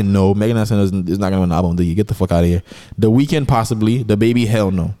Stallion, no. Megan Thee Stallion is not gonna win an album. Do you get the fuck out of here? The Weeknd, possibly. The Baby, hell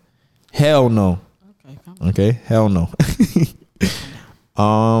no. Hell no. Okay, hell no.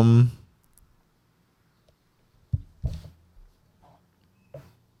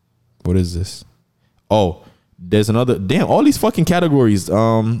 What is this? Oh, there's another. Damn, all these fucking categories.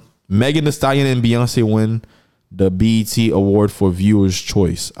 Megan Thee Stallion and Beyonce win the BET Award for Viewers'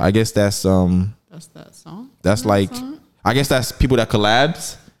 Choice. I guess that's that song. That's like song? I guess that's people that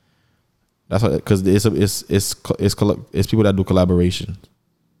collabs. That's because it's people that do collaboration.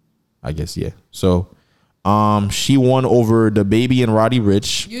 I guess yeah. So, she won over the Baby and Roddy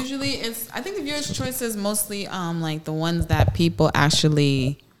Ricch. Usually, I think the Viewers' Choice is mostly like the ones that people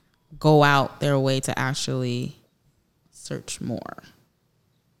actually go out their way to actually search more.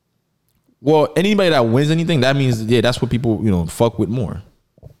 Well, anybody that wins anything, that means that's what people fuck with more.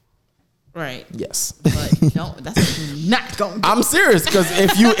 Right. Yes. But no, that's what you're not going to do. I'm serious because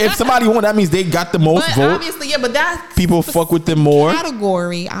if somebody won, that means they got the most But vote. obviously, yeah, but that People fuck with them more.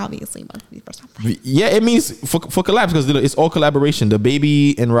 category obviously must be for something. Yeah, it means for collabs because it's all collaboration. The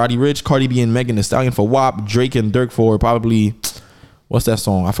Baby and Roddy Ricch, Cardi B and Megan Thee Stallion for WAP, Drake and Dirk for probably what's that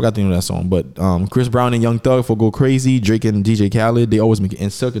song? I forgot the name of that song. But Chris Brown and Young Thug for Go Crazy, Drake and DJ Khaled, they always make it.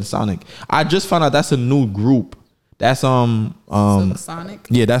 And Silk and Sonic. I just found out that's a new group. That's Silk Sonic.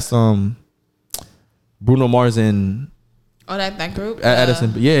 Yeah, that's Bruno Mars and that group.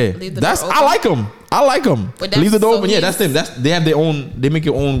 Addison. Yeah, I like them. But Leave the door open. so Yeah, that's them. They have their own. They make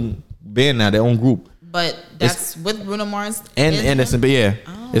their own band now. Their own group. But that's with Bruno Mars and Anderson. But yeah,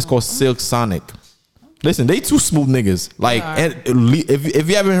 it's called Silk Sonic. Listen, they two smooth niggas. Like, if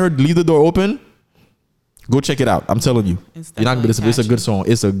you haven't heard "Leave the Door Open," go check it out. I'm telling you, you're not gonna be disappointed. It's a good song.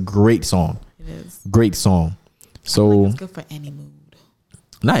 It's a great song. It is great song. So it's good for any mood.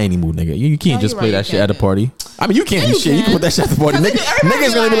 Not any mood, nigga. You can't just play that shit at a party. I mean, you can't do shit. You can put that shit at the party.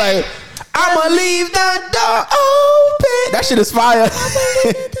 Niggas gonna be like, I'ma leave the door open. That shit is fire.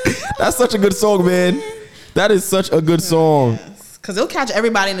 That's such a good song, man. That is such a good song. Because it'll catch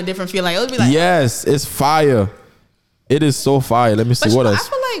everybody in a different feel. Like, it'll be like, yes, it's fire. It is so fire. Let me see what else. I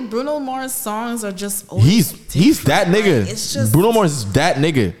feel like Bruno Mars songs are just he's that nigga. Like, it's just, Bruno Mars is that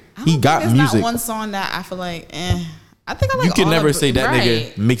nigga. He got music. There's not one song that I feel like, I think I like. You can never say that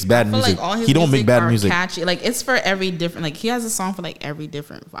nigga makes bad music. Like all his he don't make bad music. Catchy. Like it's for every different. Like he has a song for like every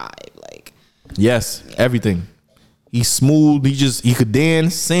different vibe. Like yes, everything. He's smooth. He could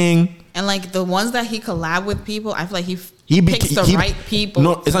dance, sing. And like the ones that he collab with people, I feel like he picks the right people.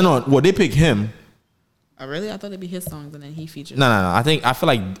 No, it's not. Well, they pick him. Oh, really? I thought it'd be his songs and then he featured. No. I feel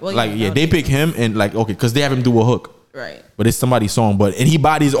like they pick him and like okay, because they have him do a hook. Right. But it's somebody's song. But and he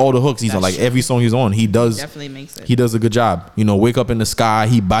bodies all the hooks. He's on like every song he's on. He does. Definitely makes it. He does a good job. You know, Wake Up in the Sky.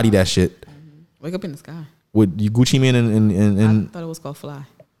 He body that shit. Mm-hmm. Wake Up in the Sky. With Gucci Mane and I thought it was called Fly.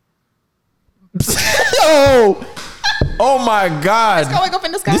 Oh my God. Let's go Wake Up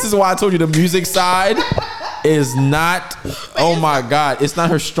in the Sky. This is why I told you the music side is not. Oh my God. It's not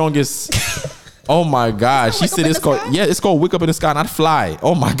her strongest. Oh my God. She said it's called Wake Up in the Sky, not Fly.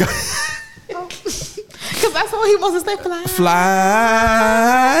 Oh my God. Because that's what he wants to say, Fly.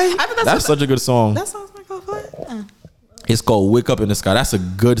 Fly. That's such a good song. That song's called Fly. It's called Wake Up in the Sky. That's a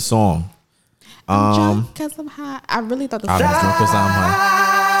good song. I'm drunk because I'm high. I really thought this was I'm drunk because I'm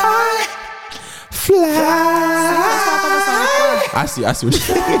high. Fly. I see what you're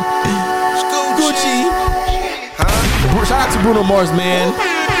saying. Gucci. Shout out to Bruno Mars, man. I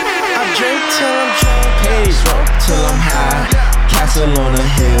drink till I'm drunk. Hey, drunk till I'm high. Castle on a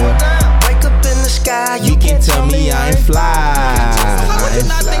hill. Wake up in the sky. You can't tell me I ain't fly. How would you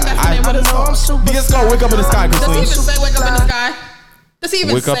not think that's the name of the song? Because it's called Wake Up in the Sky, Christine. Does he even say Wake Up in the Sky? Does he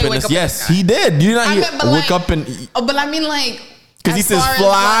even Wake say Up in the Sky? Yes, he did. Did you not hear Wake Up in... Oh, but I mean like... Because he says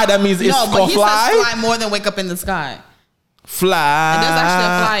fly, that means it's called fly? No, but he says fly more than Wake Up in the Sky. Fly. And there's actually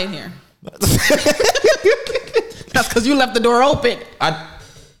a fly in here. That's because you left the door open.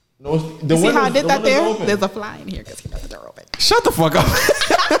 You see how I did that there? There's a fly in here because he left the door open. Shut the fuck up.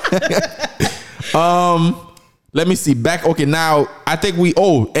 Let me see. Okay, now I think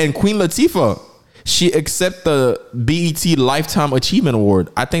and Queen Latifah, she accepted the BET Lifetime Achievement Award.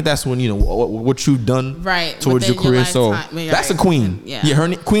 I think that's when, you know, what you've done towards your career. So that's a queen. Yeah,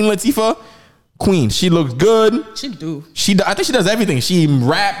 Queen Latifah, queen. She looks good. She do. I think she does everything. She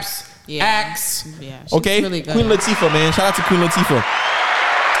raps, acts. Yeah, she's okay. Really good. Queen Latifah, man. Shout out to Queen Latifah.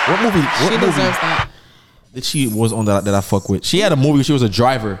 What movie? She deserves that. That she was on that I fuck with. She had a movie. She was a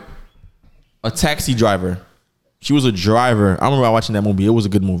driver, a taxi driver. She was a driver. I remember watching that movie. It was a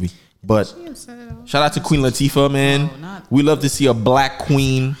good movie. But shout out to Queen Latifah, man. We love to see a black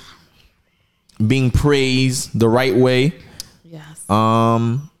queen being praised the right way. Yes.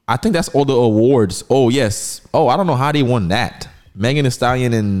 I think that's all the awards. Oh yes. Oh, I don't know how they won that. Megan Thee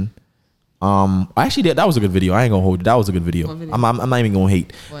Stallion and actually that was a good video. I ain't gonna hold you. That was a good video. I'm not even gonna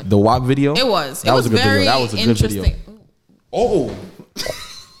hate the WAP video. It was. That was a good video. That was a good video. Oh.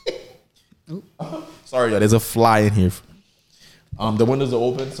 Sorry, y'all. There's a fly in here. The windows are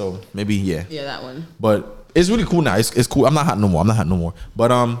open, so maybe Yeah, that one. But it's really cool now. It's cool. I'm not hot no more.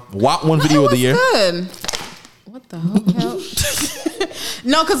 But WAP won video of the year. Good. What the hell?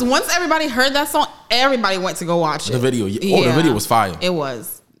 No, because once everybody heard that song, everybody went to go watch it. The video. Oh, the video was fire. It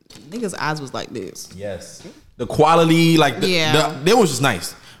was. Niggas' eyes was like this. Yes. The quality, like it was just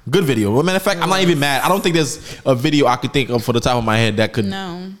nice. Good video. Well, matter of fact, I'm not even mad. I don't think there's a video I could think of for the top of my head that could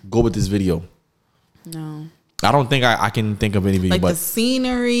go with this video. No. I don't think I can think of any video. Like but the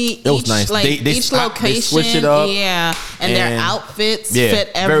scenery, it was nice. Like each location, they switched it up, and their outfits fit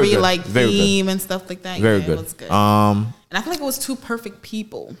every like theme and stuff like that. Very good. It was good. And I feel like it was two perfect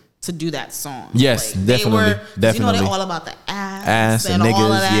people to do that song. Yes, like, definitely. You know, they're all about the ass and niggas,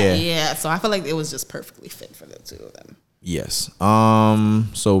 all of that. Yeah. So I feel like it was just perfectly fit for the two of them. Yes.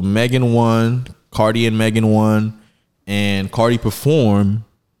 So Megan won, Cardi and Megan won, and Cardi performed,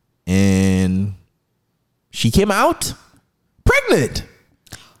 and she came out pregnant.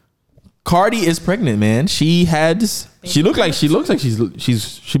 Cardi is pregnant, man. She looks like she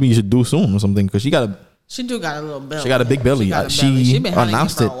should do soon or something because she got a little belly. She got a big belly. She been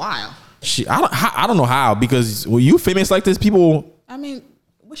announced it it for a while. I don't know how, because when you famous like this, people. I mean,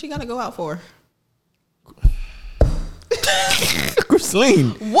 what she got to go out for?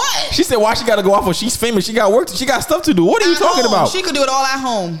 Christine. What? She said why she got to go out for? She's famous. She got work. She got stuff to do. What are you talking about? She could do it all at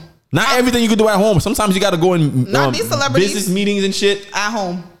home. Not everything you can do at home. Sometimes you got to go in these celebrities business meetings and shit at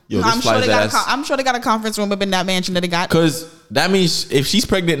home. Yo, I'm sure they got a conference room up in that mansion that they got. Because that means if she's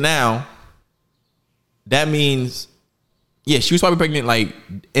pregnant now, that means, yeah, she was probably pregnant like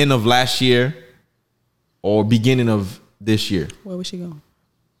end of last year or beginning of this year. Where was she going?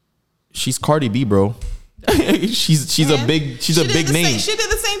 She's Cardi B, bro. she's a big name. She did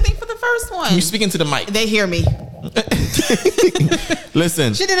the same thing for the first one. Can you speak into the mic? They hear me.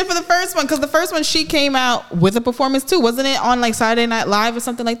 Listen. She did it for the first one because the first one she came out with a performance too. Wasn't it on like Saturday Night Live or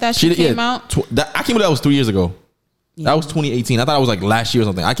something like that? She came out. I can't believe that was 3 years ago. Yeah. That was 2018. I thought it was like last year or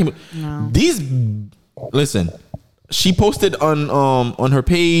something. I can't. No. Listen. She posted on her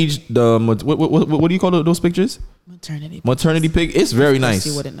page the what do you call those pictures? Maternity pic. It's very nice.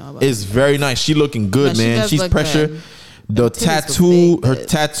 It's very nice. She looking good, man. She's pressure. Good. The tattoo, her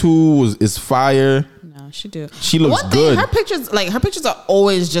tattoo is fire. No, she do. She looks good. Her pictures are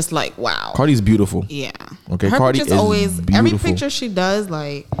always just like wow. Cardi's beautiful. Yeah. Okay. Her Cardi is always beautiful. Every picture she does,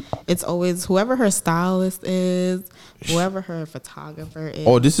 like it's always whoever her stylist is, whoever her photographer is.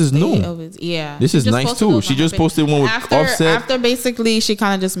 Oh, this is new. This is nice too. She just posted one with Offset. After basically, she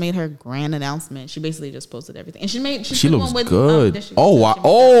kind of just made her grand announcement. She basically just posted everything, and she looks one with, good. Oh wow!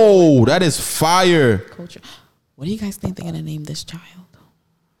 Oh, that is fire. Culture. What do you guys think they're gonna name this child?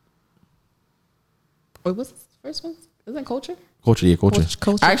 Wait, what's the first one? Isn't it Culture? Culture, yeah, Culture.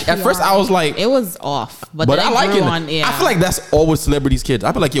 Actually, at first I was like, it was off, but I like it. I feel like that's always celebrities' kids.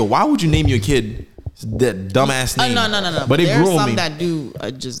 I feel like, yo, why would you name your kid that dumbass name? No. But they there grew are on some me. that do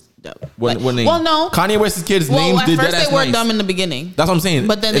just. What name? Well, no. Kanye West's kids' names did first that. They were dumb in the beginning. That's what I'm saying.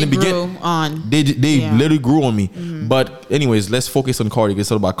 But then they grew on. They literally grew on me. Mm-hmm. But anyways, let's focus on Cardi.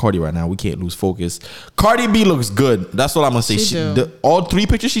 It's all about Cardi right now. We can't lose focus. Cardi B looks good. That's all I'm gonna say. All 3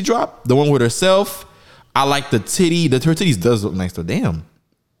 pictures she dropped. The one with herself. I like the titty. Her titties does look nice though. Damn.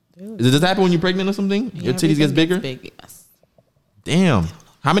 Does this happen when you're pregnant or something? Your titties gets bigger. Big, yes. Damn.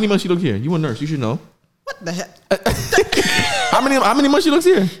 How many months she look here? You a nurse? You should know. What the heck? How many months she looks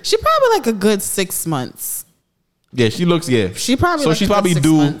here? She probably like a good 6 months. Yeah, she looks. Yeah, she probably. So like she's probably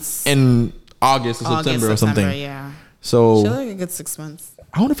due in August or September or something. Yeah. So she like a good 6 months.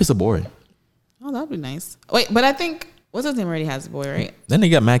 I wonder if it's a boy. Oh, that'd be nice. Wait, but I think what's his name already has a boy, right? Then they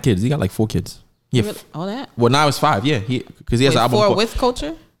got mad kids. He got like 4 kids. Yeah, really? All that. Well, now it's 5. Yeah, because he has an album 4 with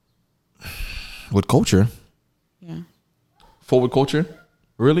Culture. With Culture. Yeah. 4 with Culture.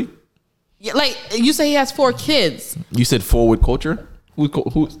 Really? Yeah, like you say, he has 4 kids. You said 4 with Culture.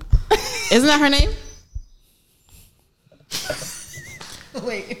 Who's? Isn't that her name?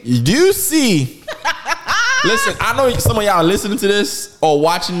 Wait. Do you see? Listen, I know some of y'all are listening to this or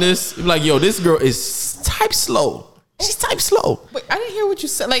watching this. You're like, yo, this girl is type slow. She's type slow. Wait, I didn't hear what you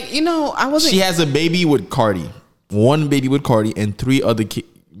said. Like, I wasn't. She has a baby with Cardi. 1 baby with Cardi and 3 other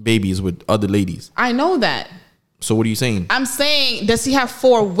babies with other ladies. I know that. So what are you saying? I'm saying, does he have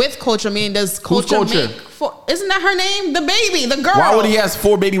 4 with Culture? Meaning, does Culture make 4? Isn't that her name? The baby, the girl. Why would he have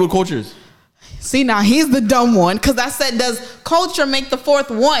 4 baby with Cultures? See, now he's the dumb one because I said, does Culture make the 4th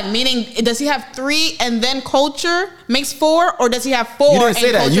one? Meaning, does he have 3 and then Culture makes 4, or does he have 4? You didn't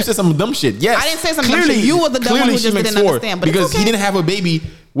say that. Culture? You said some dumb shit. Yes, I didn't say some dumb shit. You were the dumb one who just didn't understand. But because he didn't have a baby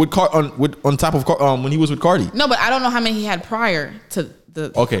with on top of when he was with Cardi. No, but I don't know how many he had prior to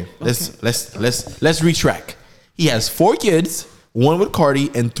the. Okay. Let's retrack. He has 4 kids, 1 with Cardi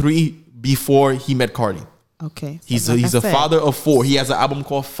and 3 before he met Cardi. Okay. So he's a father of 4. He has an album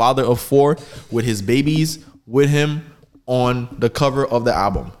called Father of 4 with his babies with him on the cover of the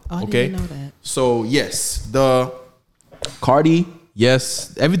album. Oh, okay. I didn't know that. So yes, the Cardi,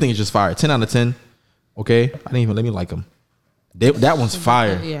 yes, everything is just fire. 10 out of 10. Okay. I didn't even let me like him. That one's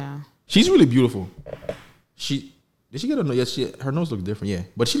fire. Yeah. She's really beautiful. Did she get a nose? Yes, her nose looks different. Yeah,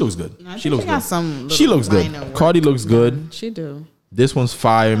 but she looks good. No, she looks good. She looks good. Cardi looks good. She do. This one's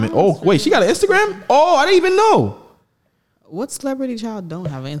fire. Oh, wait, she got an Instagram? Oh, I didn't even know. What celebrity child don't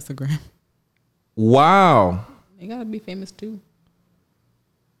have an Instagram? Wow. They gotta be famous too.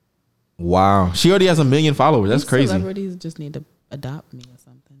 Wow. She already has 1 million followers. That's crazy. Celebrities just need to adopt me or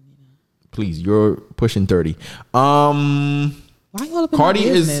something. Please, you're pushing 30. Why you all up in Cardi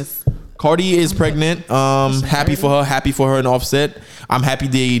my business? Cardi is pregnant. Happy for her. Happy for her and Offset. I'm happy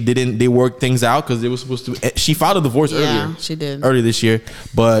they worked things out because they were supposed to. She filed a divorce earlier. Yeah, she did earlier this year.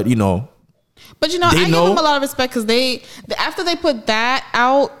 But I give them a lot of respect because after they put that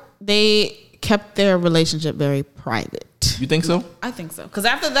out, they kept their relationship very private. You think so? I think so because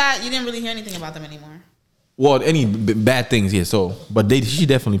after that, you didn't really hear anything about them anymore. Well, any bad things, yeah. So, but she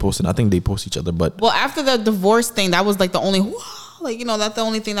definitely posted. I think they post each other. But after the divorce thing, that was like the only. That's the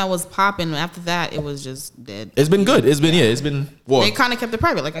only thing that was popping. After that, it was just dead. It's been good. It's been It's been. Well, they kind of kept it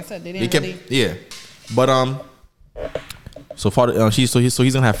private, like I said. They didn't. Yeah, but so far he's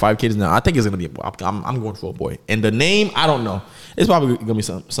gonna have 5 kids now. I think it's gonna be I'm going for a boy, and the name I don't know. It's probably gonna be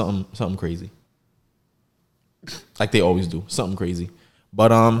something crazy. like they always do, something crazy.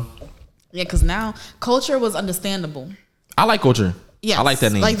 But yeah, because now culture was understandable. I like Culture. Yeah, I like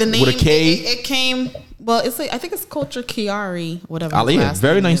that name. Like the name with a K. It came. Well, it's like I think it's Culture Kiari, whatever. Yeah,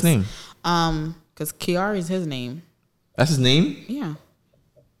 very nice name. Because Kiari is his name. That's his name. Yeah.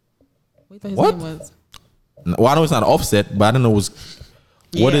 Wait, his what? name was. Well, I know it's not Offset, but I don't know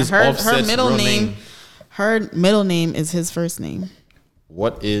what is Offset's her middle real name. Her middle name is his first name.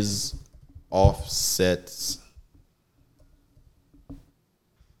 What is Offset's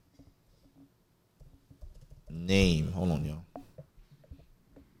name? Hold on, y'all.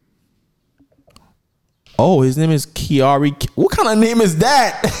 Oh, his name is Kiari. What kind of name is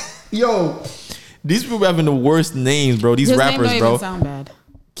that? Yo, these people having the worst names, bro. These his rappers, name don't bro. Even sound bad.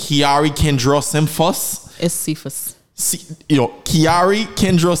 Kiari Kendra Simfus. It's Cephas. Kiari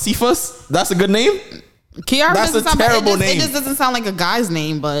Kendra Cephas. That's a good name. Kiari. That's a terrible name. It just doesn't sound like a guy's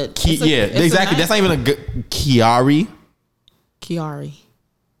name, but yeah, exactly. That's not even a good Kiari. Kiari.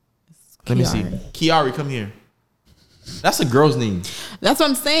 Let me see. Kiari, come here. That's a girl's name. That's what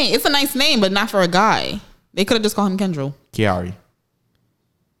I'm saying. It's a nice name, but not for a guy. They could have just called him Kendrell. Kiari.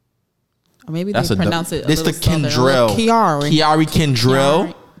 Or maybe they pronounce it. It's the Kendrell. Kiari. Kiari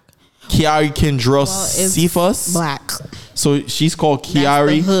Kendrell. Kiari Kendrell Cephas. Black. So she's called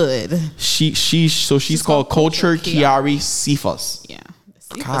Kiari. That's the hood. She's called Culture Kiari Cephas. Yeah.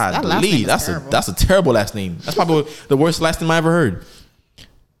 God, that's a terrible last name. That's probably the worst last name I ever heard.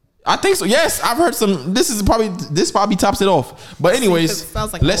 I think so. Yes, I've heard some. This probably tops it off. But anyways,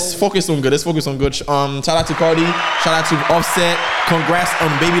 like let's focus on good. Shout out to Cardi. Shout out to Offset. Congrats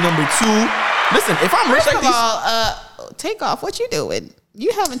on baby number 2. Listen, if I'm rich like this, take off. What you doing?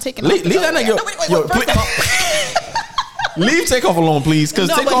 You haven't taken off. Leave that nigga. Leave Takeoff alone, please.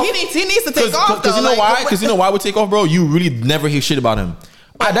 Because he needs to take off. Because you know why? Because you know why with Takeoff, bro? You really never hear shit about him.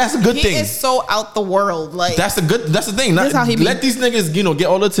 That's a good thing. He is so out the world. Like that's the thing. Let these niggas, get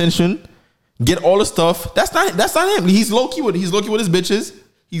all the attention, get all the stuff. That's not him. He's low key with his bitches.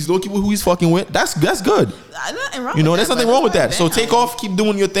 He's low key with who he's fucking with. That's good. There's nothing wrong with that. So Takeoff, keep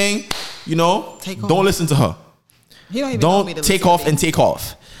doing your thing. Don't listen to her. Don't take off and take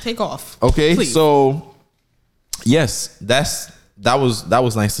off. Take off. Okay, please. So yes, that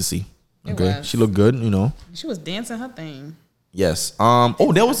was nice to see. Okay, she looked good. She was dancing her thing. Yes.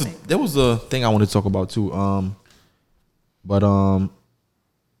 There was a thing I wanted to talk about too. But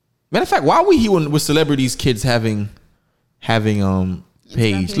matter of fact, why are we here with celebrities' kids having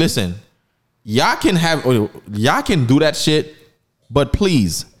page? Listen, y'all can do that shit, but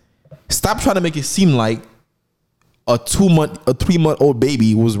please stop trying to make it seem like a 3-month-old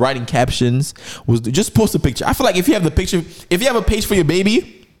baby was writing captions. Just post a picture. I feel like if you have a page for your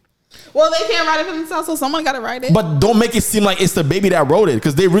baby. Well, they can't write it for themselves, so someone got to write it. But don't make it seem like it's the baby that wrote it,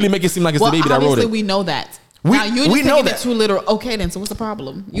 because they really make it seem like it's the baby that wrote it. Obviously, we know that. Now, you're just taking it too literal. Okay, then, so what's the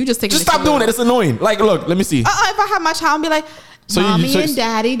problem? You just taking it too stop doing it. It's annoying. Like, look, let me see. If I have my child and be like, Mommy and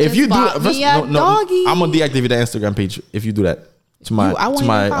Daddy just bought me a doggy. I'm going to deactivate the Instagram page if you do that to my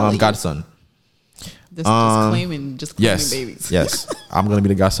godson. Just claiming babies. Yes. I'm going to be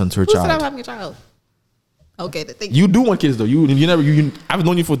the godson to her child. Who said I'm having a child? Okay, thank you. You do want kids though. You never. I've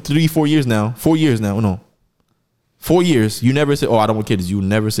known you for 4 years now. 4 years now. No, 4 years. You never said, "Oh, I don't want kids." You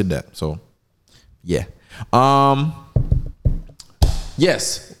never said that. So, yeah.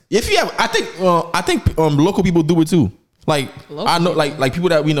 Yes. If you have, I think local people do it too. Like I know, like people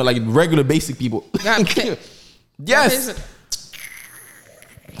that we know, like regular basic people. Yes.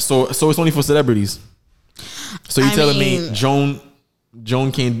 So it's only for celebrities. So you're telling me Joan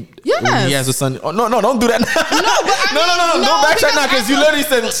can't. Yes. When he has a son. Oh, no, don't do that. No, don't backtrack now, because you literally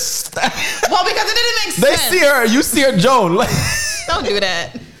said. Well, because it didn't make sense. They see her. You see her, Joan. Don't do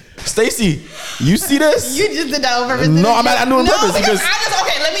that. Stacey, you see this? You just did that over. No, I'm doing purpose because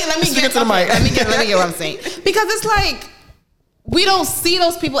let me get to the mic. Let me get what I'm saying. Because it's like we don't see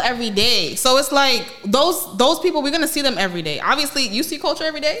those people every day. So it's like those people, we're gonna see them every day. Obviously, you see Culture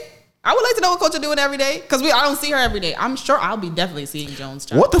every day. I would like to know what Culture doing every day, because I don't see her every day. I'm sure I'll be definitely seeing Jones'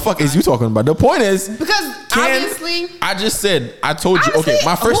 child. What the fuck is you talking about? The point is, because obviously, I told you. Okay,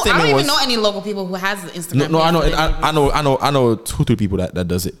 my first statement was, I don't even know any local people who has Instagram. No, I know 2-3 people that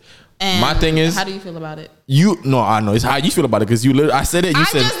does it. And my thing is, how do you feel about it? I know it's how you feel about it, because I said it. I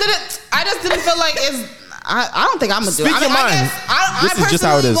just didn't feel like it's. I don't think I'm gonna do it. Speak your mind. I personally just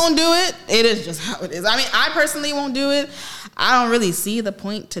how it is. Won't do it. It is just how it is. I mean, I personally won't do it. I don't really see the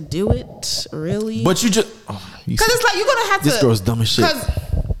point to do it, really. But because it's like you're gonna have to. This girl's dumb as shit.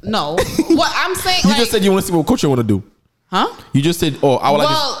 No, what I'm saying. You just said you want to see what Culture want to do. Huh? You just said, "Oh, I would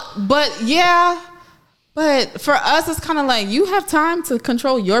like." But yeah. But for us, it's kind of like you have time to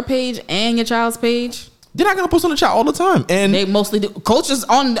control your page and your child's page. They're not gonna post on the chat all the time, and they mostly do. Coaches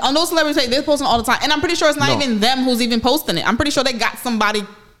on those celebrities, they're posting all the time, and I'm pretty sure it's not even them who's even posting it. I'm pretty sure they got somebody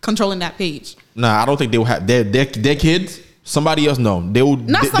controlling that page. Nah, I don't think they will have their kids. Somebody else, no, they will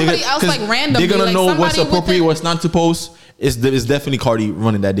not somebody else like random. They're gonna like know what's appropriate, what's not to post. It's definitely Cardi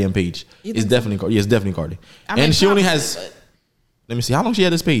running that damn page. It's definitely Cardi. Yeah, it's definitely Cardi. And she only has. Let me see how long she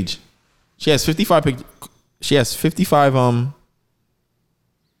had this page. She has 55. She has 55.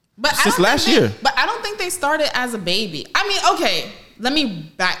 But since last year. But I don't think they started as a baby. I mean, okay, let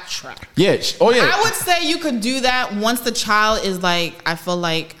me backtrack. Yeah. Oh yeah. I would say you could do that once the child is like, I feel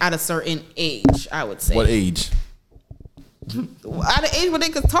like at a certain age. I would say. What age? At an age where they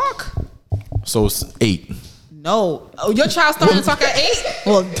could talk. So it's 8. No, your child started to talk at 8.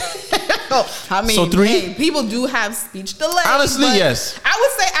 Well, I mean, so 3. Hey, people do have speech delay. Honestly, yes. I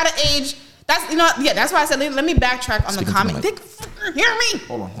would say at an age. That's that's why I said let me backtrack on the comment. They can hear me.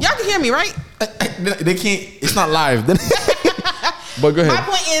 Hold on. Y'all can hear me, right? They can't. It's not live. But go ahead. My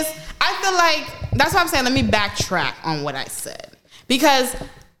point is, I feel like that's why I'm saying let me backtrack on what I said, because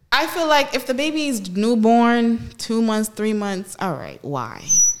I feel like if the baby is newborn, 2 months, 3 months, all right, why?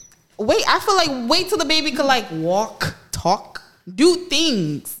 I feel like wait till the baby could like walk, talk, do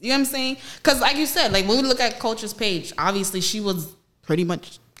things. You know what I'm saying? Because like you said, like when we look at Culture's page, obviously she was pretty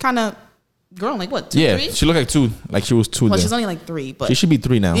much kind of grown, like what? 2, 3? She looked like 2, like she was 2. Well, she's only like 3, but she should be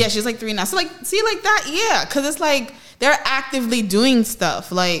 3 now. Yeah, she's like 3 now. So like, see, like that, yeah, because it's like they're actively doing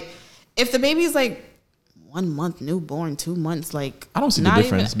stuff. Like if the baby's like 1 month, newborn, 2 months, like I don't see the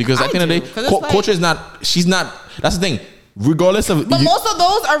difference because at the end of the day, Culture is not. She's not. That's the thing. Regardless of, but most of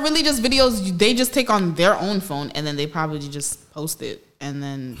those are really just videos they just take on their own phone and then they probably just post it and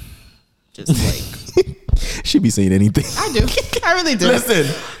then just like. She be saying anything. I do. I really do. Listen,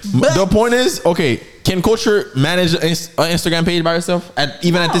 the point is, okay, can Culture manage an Instagram page by herself at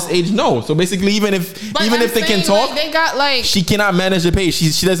this age? No. So basically, even if they can talk, like, they got like she cannot manage the page.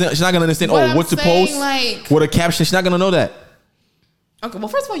 She's not gonna understand. What to post, like, what a caption. She's not gonna know that. Okay, well,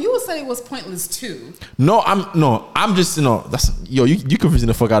 first of all, you would say it was pointless too. I'm just that's you confusing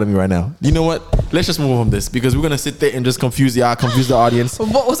the fuck out of me right now. You know what? Let's just move on from this because we're gonna sit there and just confuse the audience. So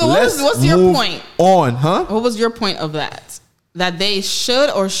what's your point? What was your point of that? That they should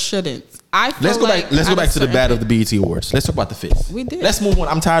or shouldn't? Let's go back to the bad of the BET Awards. Let's talk about the fits. We did. Let's move on.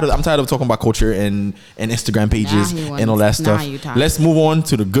 I'm tired of talking about culture and Instagram pages and all that stuff. Let's move on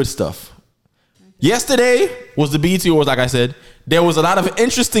to the good stuff. Yesterday was the BET Awards, like I said. There was a lot of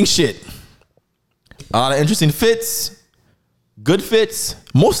interesting shit. A lot of interesting fits. Good fits.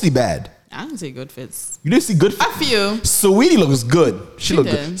 Mostly bad. I didn't see good fits. You didn't see good fits? A few. Saweetie looks good. She looked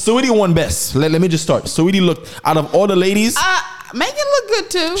good. Saweetie won best. Let me just start. Saweetie looked, out of all the ladies. Megan looked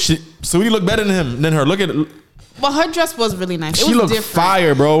good too. Saweetie looked better than her. Look at it. Well, her dress was really nice. She looked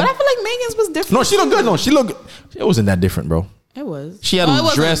fire, bro. But I feel like Megan's was different. No, she looked good. No, she looked. It wasn't that different, bro. It was. She had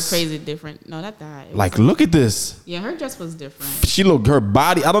a dress crazy different. No, not that. Like, look at this. Yeah, her dress was different. She looked, her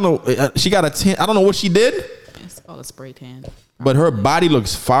body. I don't know. She got a tan. I don't know what she did. It's called a spray tan. But her body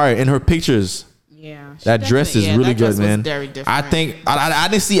looks fire in her pictures. Yeah, that dress is really good, man. Very different. I think I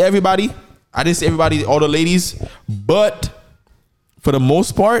didn't see everybody. All the ladies, but for the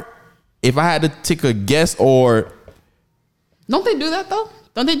most part, if I had to take a guess, or don't they do that though?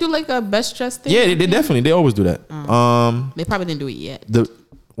 Don't they do like a best dress thing? Yeah, they definitely. They always do that. They probably didn't do it yet.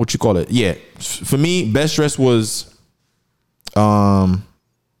 What you call it? Yeah, for me, best dress was. You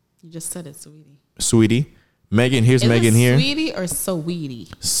just said it, Sweetie. Sweetie, Megan. Here's Megan here. Sweetie or Sweetie?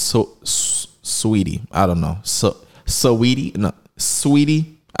 Sweetie. I don't know. Sweetie. No,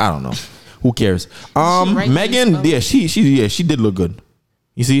 Sweetie. I don't know. Who cares? Megan. Yeah, she did look good.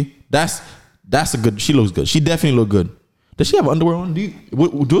 You see, that's a good. She looks good. She definitely looked good. Does she have underwear on? Do you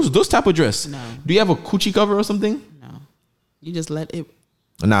those type of dress? No. Do you have a coochie cover or something? No. You just let it.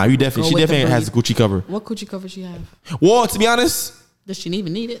 Nah, she definitely has a coochie cover. What coochie cover she have? Well, to be honest, does she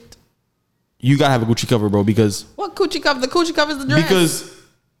even need it? You gotta have a Gucci cover, bro. Because what Gucci cover? The Gucci cover is the dress. Because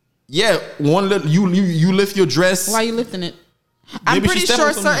you lift your dress. Why are you lifting it? I'm pretty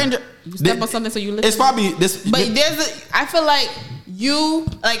sure certain you step on something, so you lift. It's probably this. But I feel like you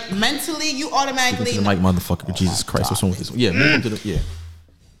mentally, you automatically. Like motherfucker, Jesus Christ, what's wrong with this? Yeah, move on to the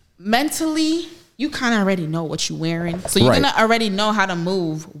Mentally, you kind of already know what you're wearing, so you're gonna already know how to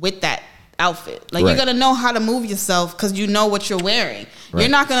move with that outfit. Like you're gonna know how to move yourself because you know what you're wearing. Right.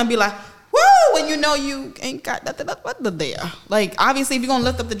 You're not gonna be like, woo, when you know you ain't got nothing up under there. Like obviously, if you're gonna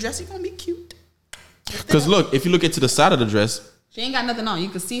lift up the dress, you're gonna be cute. Because look, if you look at to the side of the dress. She ain't got nothing on. You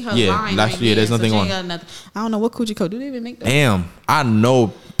can see her line. There's nothing on. I don't know what coochie cover. Do they even make that? Damn, I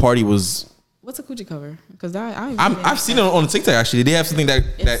know Party was. What's a coochie cover? Because I've seen it on TikTok actually. They have something that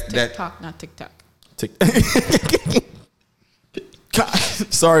TikTok, not TikTok.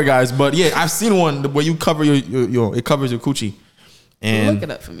 Sorry, guys, but yeah, I've seen one where you cover your it covers your coochie. And look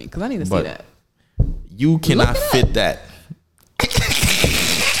it up for me because I need to see that. You cannot fit that.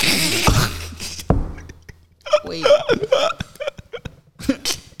 Wait.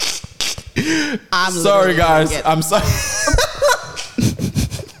 I'm sorry, guys. I'm sorry.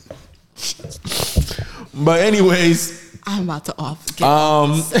 But anyways, I'm about to off.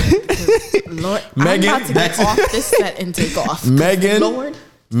 Lord, Megan, I'm about to get off this set and take off.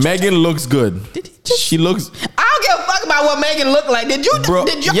 Megan looks good. She looks. I don't give a fuck about what Megan looked like. Did you? Bro,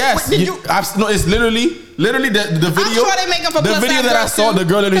 did you? yes. Did you? No, it's literally the video. I'm sure they make them for the video that I saw. Too. The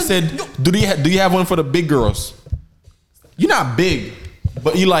girl literally said, "Do you have one for the big girls? You're not big,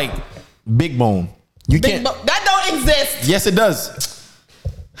 but you like big bone. You can't. That don't exist. Yes, it does.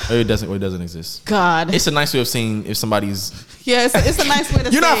 It doesn't exist. God, it's a nice way of saying if somebody's. Yeah, it's a nice way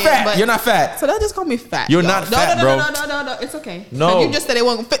to. You're say not fat. It, You're not fat. So they'll just call me fat. You're not fat, bro. No. It's okay. No, you just said it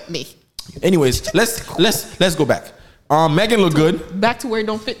won't fit me. Anyways, let's go back. Megan looked good. Back to where it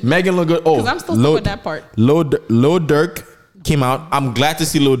don't fit me. Megan looked good. Oh, because I'm still stuck with that part. Lil Durk came out. I'm glad to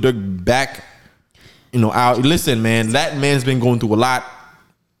see Lil Durk back. Out. Listen, man, that man's been going through a lot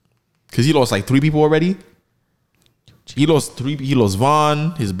because he lost like 3 people already. He lost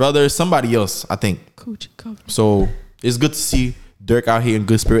Vaughn, his brother, somebody else, I think. Coochie covers. So it's good to see Durk out here in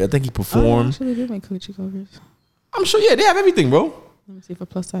good spirit. I think he performed. Actually, they make coochie covers. I'm sure. Yeah, they have everything, bro. Let me see for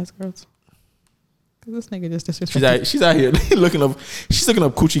plus size girls. Cause this nigga just disrespectful. She's out here looking up. She's looking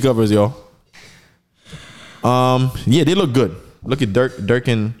up coochie covers, y'all. Yeah, they look good. Look at Durk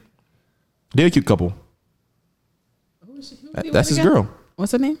and they're a cute couple. That's his girl.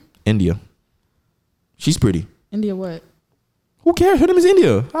 What's her name? India. She's pretty. India what? Who cares? Her name is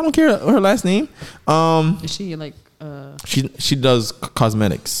India. I don't care her last name. Is she like She does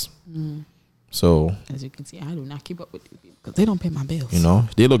cosmetics. So as you can see, I do not keep up with these people because they don't pay my bills.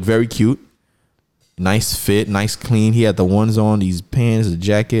 They look very cute. Nice fit, nice clean. He had the ones on, these pants, the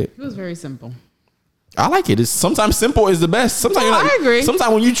jacket. It was very simple. I like it. Sometimes simple is the best. Sometimes I agree.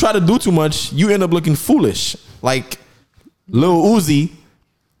 Sometimes when you try to do too much, you end up looking foolish. Like Lil Uzi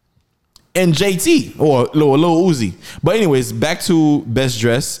and JT or Lil Uzi. But anyways, back to best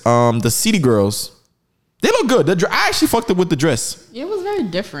dress. The City Girls, they look good. I actually fucked up with the dress. It was very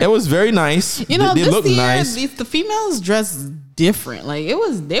different. It was very nice. They this look year, nice. the females dressed different. Like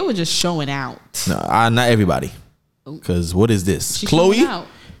they were just showing out. No, not everybody. Because what is this? She's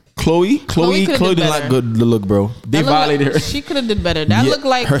Chloe didn't like good the look, bro. They violated her. She could have did better. That looked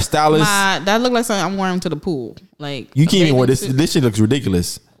like her stylist. That looked like something I'm wearing to the pool. Like you can't even wear this. This shit looks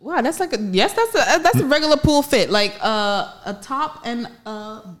ridiculous. Wow, that's like that's a regular pool fit. Like a top and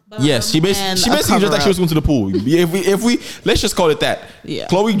yes, she basically dressed like she was going to the pool. If we let's just call it that. Yeah.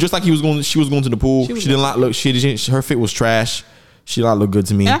 Chloe just like she was going to the pool. She did not look. Her fit was trash. She did not look good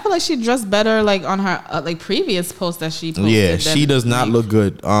to me. And I feel like she dressed better like on her like previous post that she posted. Yeah, she does not look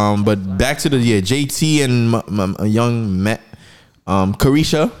good. But back to the JT and a young Matt,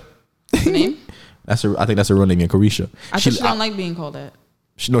 Carisha. Name? I think that's her real name, yeah, Carisha. I think she don't like being called that.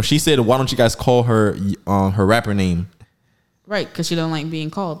 She said, why don't you guys call her her rapper name? Right, because she don't like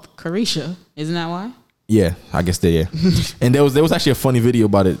being called Carisha. Isn't that why? Yeah, I guess yeah. And there was actually a funny video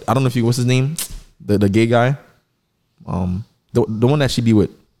about it. I don't know if what's his name, the gay guy, the one that she be with.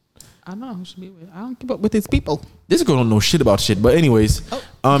 I don't know who she be with. I don't keep up with these people. This girl don't know shit about shit. But anyways,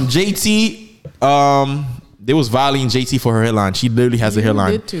 JT, they was violating JT for her hairline. She literally has a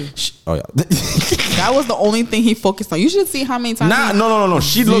hairline. Did too. Oh yeah. That was the only thing he focused on. You should see how many times. No.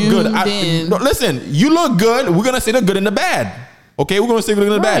 She looked good. Listen, you look good. We're gonna say the good and the bad. Okay, we're gonna say the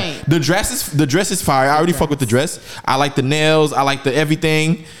good and the bad. The dress is fire. I already fuck with the dress. I like the nails. I like the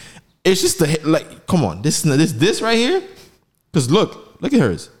everything. It's just come on. This right here. Cause look at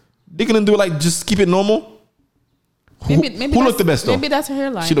hers. They gonna do it like just keep it normal. Maybe who looked the best though? Maybe that's her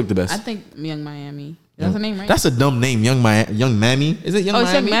hairline. She looked the best. I think Young Miami. That's her name, right? That's a dumb name, Young Mammy. Is it Young Miami?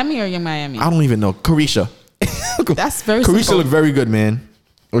 It's Young Mammy or Young Miami? I don't even know. Carisha. That's very. Carisha simple. looked very good, man.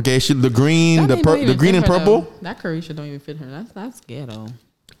 Okay, the green, the green and purple. Though. That Carisha don't even fit her. That's ghetto.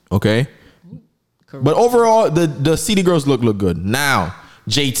 Okay, Carisha. But overall, the City Girls look good. Now,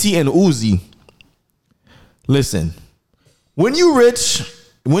 JT and Uzi. Listen, when you rich,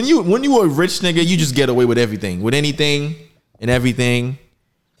 when you a rich nigga, you just get away with everything, with anything and everything.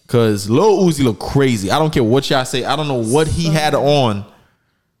 Cause Lil Uzi look crazy. I don't care what y'all say. I don't know what he had on.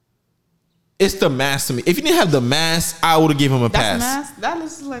 It's the mask to me. If he didn't have the mask, I would have given him a pass. Mask? That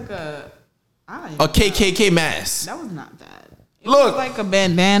looks like a KKK mask. That was not that. It Look like a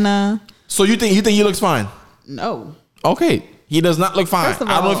bandana. So you think he looks fine? No. Okay. He does not look fine. First of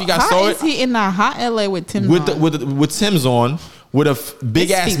I don't know all, if you guys how saw is it. he in that hot LA with Tim's on? With Tim's on, with a big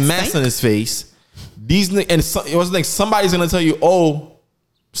His ass feet mask stink. on his face. It was like somebody's gonna tell you,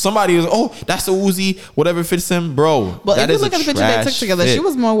 somebody is, that's a Uzi, whatever fits him, bro. But that if you is look a at the picture they took trash together, fit. she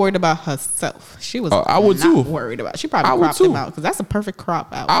was more worried about herself. She was I would not too. worried about. She I probably would cropped too. him out because that's a perfect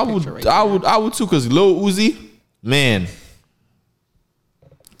crop out. I would too, because Lil Uzi, man.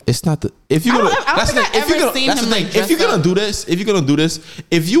 It's not the if you're gonna. I don't think I've ever seen him like if you're dress gonna up. do this,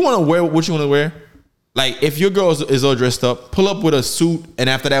 if you want to wear what you want to wear, like if your girl is all dressed up, pull up with a suit, and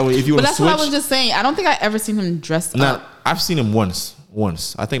after that, if you But want to that's switch, what I was just saying. I don't think I ever seen him dressed up. I've seen him once.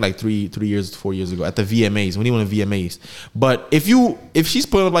 I think like 4 years ago at the VMAs when he went to VMAs. But if she's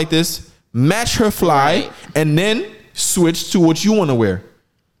putting up like this, match her fly Right. and then switch to what you want to wear.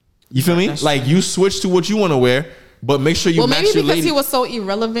 You feel me? That's Like you switch to what you want to wear, but make sure you match maybe your because lady. he was so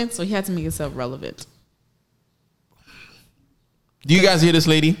irrelevant, so he had to make himself relevant. Do you guys hear this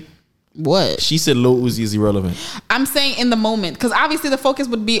lady? What? She said Lil Uzi is irrelevant. I'm saying in the moment, because obviously the focus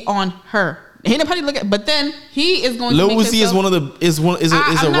would be on her. He didn't probably look at, but then he is going Lil to make Uzi is himself, one of the is I'm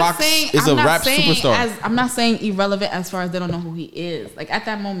a not rock saying- is I'm a not rap saying superstar. I'm not saying irrelevant as far as they don't know who he is. Like at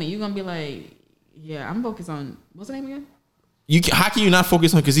that moment, you're gonna be like, yeah, I'm focused on what's the name again? How can you not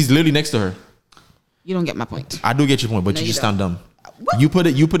focus on because he's literally next to her? You don't get my point. I do get your point, but No, you you just don't. sound dumb. What? You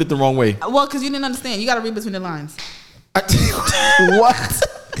put it the wrong way. Well, because you didn't understand. You got to read between the lines. What?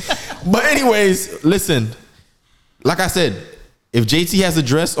 But anyways, listen. Like I said, if JT has a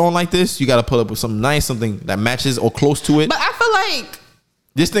dress on like this, you got to pull up with something nice, something that matches or close to it. But I feel like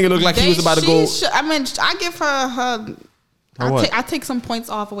This nigga looked like he was about to go. I mean, I give her. what? I take some points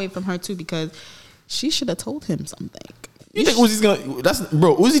off away from her too because she should have told him something. You think Uzi's gonna? That's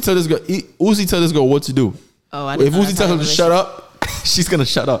bro. Uzi tell this girl what to do. Oh, I didn't If know Uzi that's tell how her to the shut up, she's gonna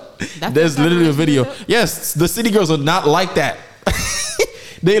shut up. There's the literally a video. relationship? Yes, the city girls are not like that.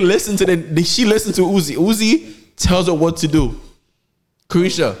 They listen to she listens to Uzi. Uzi tells her what to do.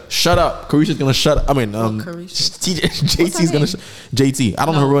 Carisha, shut up. Carisha's gonna shut up. I mean, Carisha? JT's gonna JT. I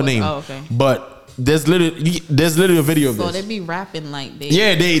don't know her real name. Oh, okay. But there's literally a video of So this. they be rapping like they.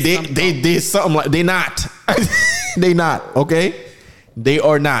 Yeah, they something like they not. They not, okay? They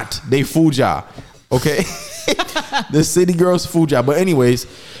are not. They fooled y'all. Okay? The city girls fooled y'all. But anyways,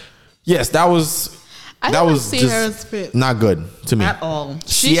 yes, that was Sierra's fit not good to me. at all.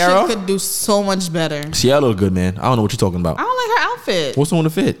 Sierra? She could do so much better. Sierra look good, man. I don't know what you're talking about. I don't like her outfit. What's the one to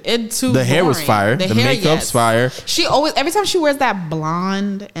fit? It too. The hair was boring. fire. The hair, makeup's yes. fire. She always every time she wears that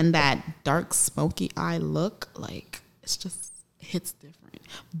blonde and that dark smoky eye look, like it's just hits different.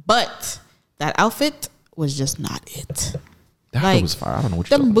 But that outfit was just not it. That Like, was fire. I don't know what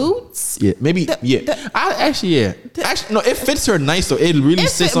you're Them talking about. boots. Yeah, maybe. Actually, no, it fits her nice though. It really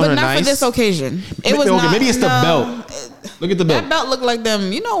sits on her but not nice. for this occasion. It was Okay, not. maybe it's the no, belt. Look at the belt. That belt looked like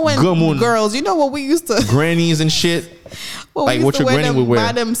them. You know when Good moon. girls. You know what we used to. Grannies and shit. Well, Like we used what to your wear granny them, would wear.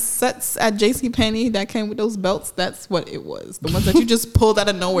 Buy them sets at JCPenney that came with those belts. That's what it was. The ones that you just pulled out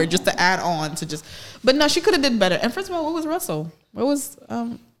of nowhere just to add on to just. But no, she could have did better. And first of all, what was Russell? What was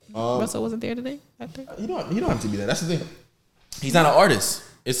Russell wasn't there today? I think. You don't have to be there. That's the thing. He's not an artist.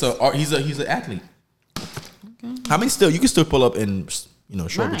 He's an athlete. Okay. I mean, still, you can still pull up and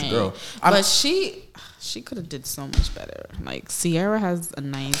show up with your girl. But she could have did so much better. Like Sierra has a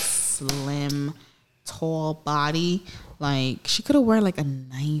nice, slim, tall body. Like she could have worn like a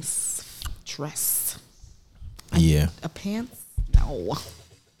nice dress. Yeah. A pants? No.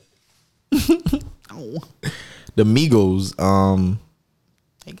 No. The Migos.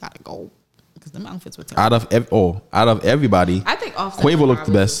 They gotta go because them outfits were terrible. Out of everybody, I think Offset Quavo was looked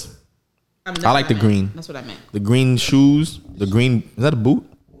the probably- best. That's I like what the meant. green. That's what I meant. The green shoes. The green is that a boot?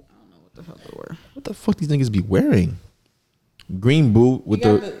 I don't know what the hell they were. What the fuck these niggas be wearing? Green boot with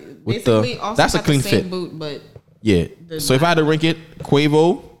the basically Offset that's a got clean the same fit. boot, but Yeah. So if I had to rank it,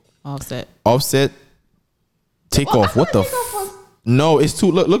 Quavo, Offset, Takeoff. What the? No, it's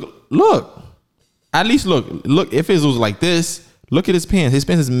too. Look. At least look. If it was like this, look at his pants. His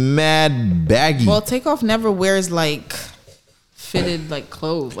pants is mad baggy. Well, Takeoff never wears like fitted like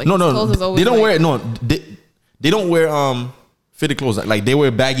clothes. Like no. his clothes is always They don't like, wear no. They don't wear fitted clothes. Like they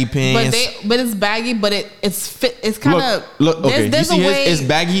wear baggy pants. but it's baggy, but it's fit. It's kind of look. Okay, There's you see a way, his? It's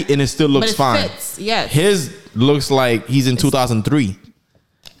baggy and it still looks but it fine. fits, yes. His looks like he's in 2003.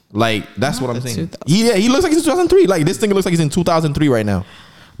 Like that's what I'm saying. 2000. He looks like he's in 2003. Like this thing looks like he's in 2003 right now.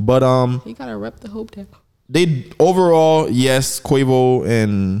 But he gotta rep the hope down. they overall, yes, Quavo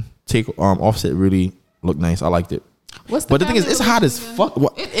and Offset really look nice. I liked it. But the thing is, it's hot as fuck.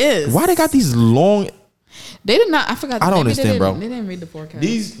 It is. Why they got these long? They did not. I forgot. I don't maybe understand, bro. They didn't read the forecast.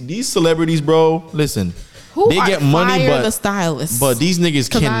 These celebrities, bro. Listen, They get money, but the stylists. But these niggas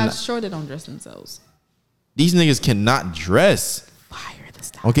because I'm cannot. sure they don't dress themselves. These niggas cannot dress. Fire the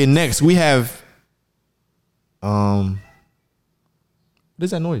stylists. Okay, next we have. What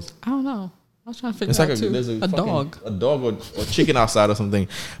is that noise? I don't know. I was trying to figure It's out like too. there's A dog. a dog or chicken outside or something.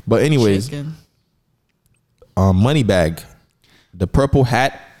 But anyways, Chicken. money bag, the purple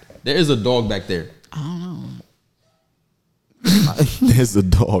hat. There is a dog back there. I don't know. There's a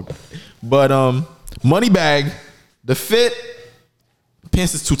dog, but money bag, the fit,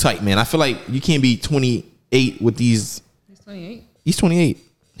 pants is too tight, man. I feel like you can't be 28 with these. He's 28. He's 28.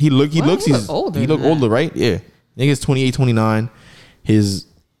 He looks He's older. He look than older, right? Yeah. Nigga's 28, 29.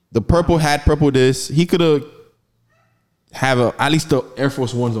 The purple hat, purple this. He could have at least the Air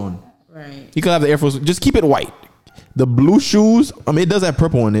Force Ones on. Right. He could have the Air Force. Just keep it white. The blue shoes. I mean, it does have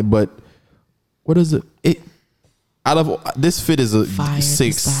purple in it, but what is it? Out of this fit is a Fire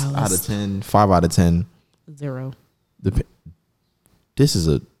 6 out of 10, 5 out of 10. 0. This is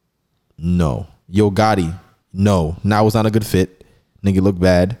a no. Yo Gotti, no. Now it's not a good fit. Nigga look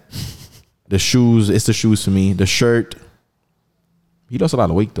bad. The shoes, it's the shoes for me. The shirt. He lost a lot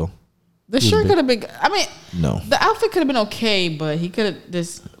of weight though. The shirt could have been. I mean, no. The outfit could have been okay, but he could have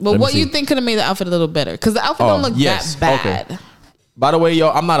this. But Let me what see. you think could have made the outfit a little better? Because the outfit don't look that bad. Okay. By the way, yo,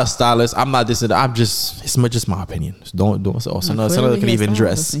 I'm not a stylist. I'm not this. I'm just. It's just my opinion. Don't. Some other can even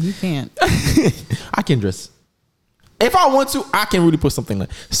dress. He can't. I can dress. If I want to, I can really put something like.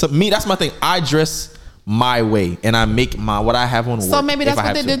 So me, that's my thing. I dress my way, and I make what I have on. So work maybe if that's I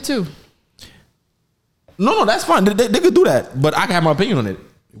what have they to. did too. No, that's fine. They could do that, but I can have my opinion on it.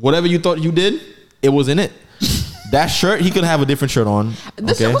 Whatever you thought you did, it was in it. That shirt, he could have a different shirt on.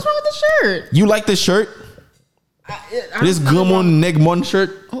 What's wrong with the shirt? You like this shirt? This Gumon Negmon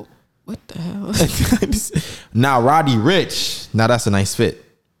shirt. Oh, what the hell? Now Roddy Rich. Now that's a nice fit.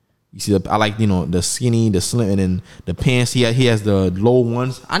 You see, I like the skinny, the slim, and then the pants. He has the low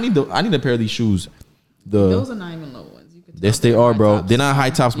ones. I need a pair of these shoes. Those are not even low ones. You could tell Yes, they are, bro. They're not high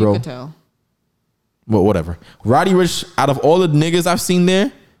tops, bro. You could tell. Well, whatever. Roddy Rich, out of all the niggas I've seen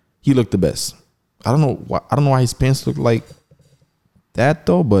there, he looked the best. I don't know why his pants look like that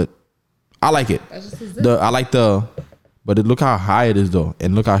though, but I like it. That's just his zip. But look how high it is though,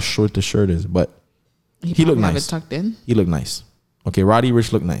 and look how short the shirt is. But he looked have nice. it tucked in. He looked nice. Okay, Roddy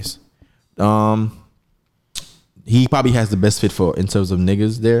Rich looked nice. He probably has the best fit in terms of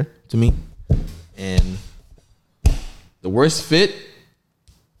niggas there to me, and the worst fit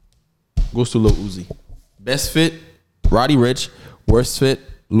goes to Lil Uzi. Best fit, Roddy Rich. Worst fit,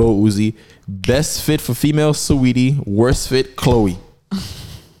 Lil Uzi. Best fit for female, Saweetie. Worst fit, Chloe.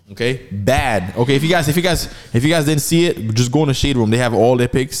 Okay, bad. Okay, if you guys didn't see it, just go in the shade room. They have all their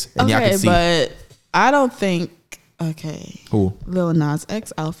pics, and y'all can see. But I don't think. Okay. Who? Lil Nas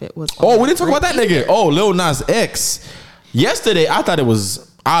X outfit was. Oh, we didn't talk about that nigga. Oh, Lil Nas X. Yesterday, I thought it was.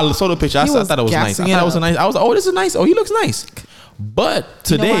 I saw the picture. I thought it was nice. I thought it was a nice. I was like, oh, this is nice. Oh, he looks nice. But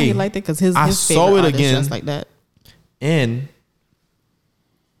today, you know why he liked it? Because his saw it again, just like that. And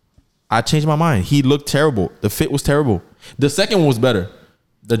I changed my mind. He looked terrible. The fit was terrible. The second one was better.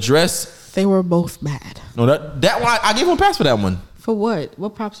 The dress. They were both bad. No, that one I gave him a pass for that one. For what?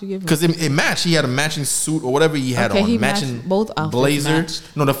 What props you give him? Because it matched. He had a matching suit or whatever he had on. He matching matched, both outfits blazer.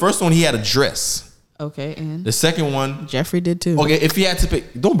 matched. No, the first one he had a dress. Okay, and The second one. Jeffrey did too. Okay, if he had to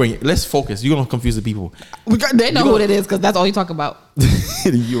pick, don't bring it. Let's focus. You're gonna confuse the people. They know who it is because that's all you talk about.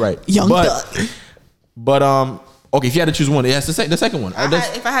 You're right. Young Thug. But okay, if you had to choose one, it has to say the second one.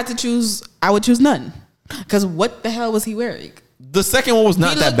 If I had to choose, I would choose none. Because what the hell was he wearing? The second one was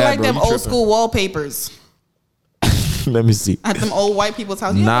not He that looked bad, like bro. them You old tripping. school wallpapers Let me see. at them old white people's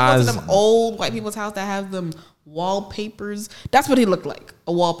house. You ever go to Nas- them old white people's house that have them wallpapers? That's what he looked like.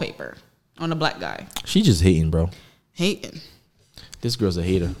 A wallpaper on a black guy. She just hating, bro. Hating. This girl's a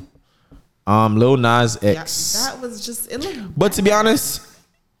hater. Lil Nas Yeah, X. that was just, it looked. But to be honest,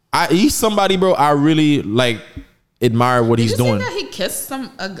 he's somebody, bro. I really admire what he's Did you doing. see that he kissed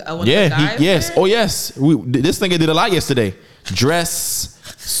one of the Yeah, guys yes. there? Oh, yes. This nigga did a lot yesterday. Dress,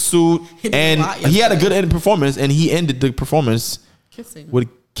 suit, He did a and lot he had a yesterday. good end performance, and he ended the performance Kissing. with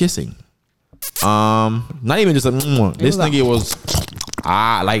kissing. Not even just this was nigga was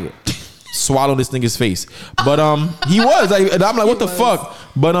swallow this nigga's face, but he was like, and I'm like, what the fuck?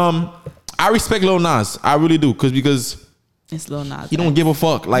 But I respect Lil Nas, I really do, because It's Lil Nas. he don't give a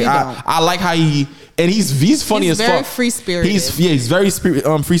fuck. Like He don't. I like how he's funny He's as very fuck. free-spirited. He's very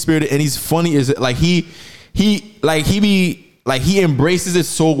free spirited, and he's funny as like he embraces it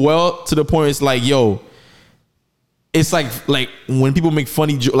so well to the point it's like, yo, it's like when people make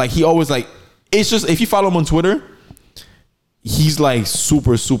funny like he always like, it's just, if you follow him on Twitter, he's like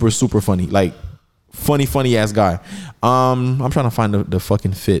super super super funny, like funny ass guy. I'm trying to find the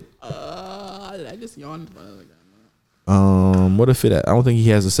fucking fit. I just yawned. What a fit at? I don't think he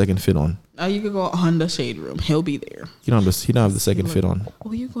has the second fit on. Oh, you could go on the shade room. He'll be there. He don't have the second fit on.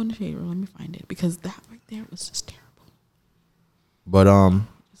 Oh, you go in the shade room. Let me find it because that right there was just terrible. But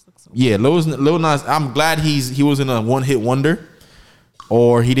yeah, Lil Nas. I'm glad he was in a one hit wonder,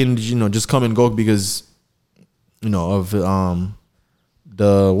 or he didn't just come and go because of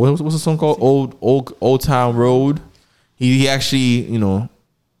the what's the song called Old Town Road. He actually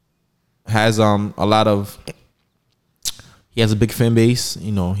has a lot of. He has a big fan base.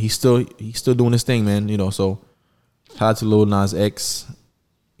 He's still doing his thing, man. So shout out to Lil Nas X.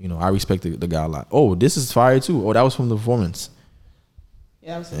 I respect the guy a lot. Oh, this is fire too. Oh, that was from the performance.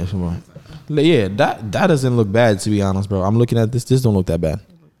 Yeah, that doesn't look bad, to be honest, bro. I'm looking at this. This don't look that bad.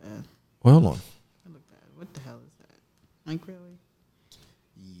 Well, hold on. What the hell is that? Like really?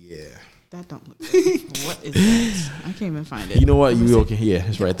 Yeah. That don't look good. What is that? I can't even find it. You know what? You okay? Yeah,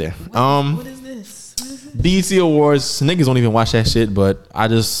 it's right there. What is this? BET Awards. Niggas don't even watch that shit, but I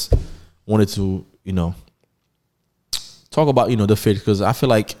just wanted to, talk about, the fit, because I feel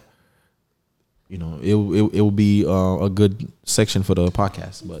like, it will be a good section for the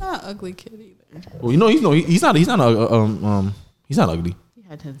podcast. But he's not an ugly kid either. Well, he's not ugly. He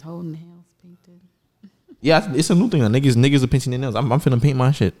had his whole nails painted. Yeah, it's a new thing. Niggas are painting their nails. I'm finna paint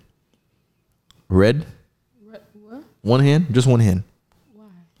my shit red. What? One hand, just one hand. Why?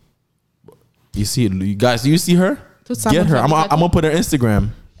 You see it, you guys? Do you see her? Get her. I'm gonna put her Instagram.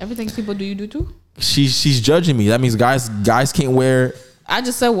 Everything people do, you do too. She's judging me. That means guys can't wear. I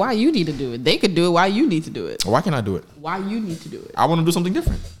just said why you need to do it. They could do it. Why you need to do it? Why can't I do it? Why you need to do it? I want to do something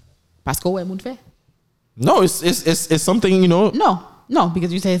different. Parce que ouais, mon fait. No, it's something No,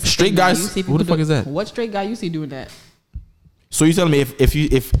 because you say it's straight guys. Who the fuck is that? What straight guy you see doing that? So you telling me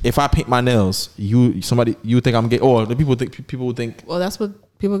if I paint my nails, you think I'm gay? Or the people would think. Well, that's what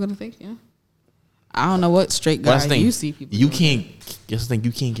people are gonna think. Yeah. I don't know what straight guy you see people. You can't. Just think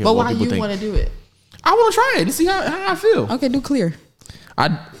you can't care. But what why people you think. want to do it? I want to try it and see how I feel. Okay, do clear.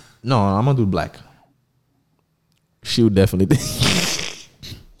 I'm gonna do black. She would definitely think.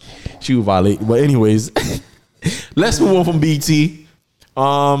 She would violate. But anyways, let's move on from BT.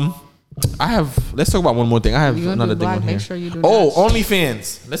 Let's talk about one more thing. I have another thing on here. Make sure you do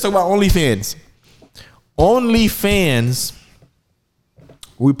OnlyFans. Let's talk about OnlyFans. OnlyFans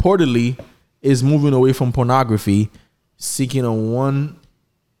reportedly is moving away from pornography, seeking a $1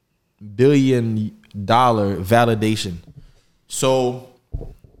 billion validation. So,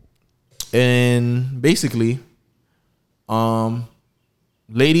 and basically,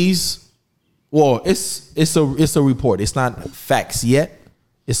 ladies, well, it's a report. It's not facts yet.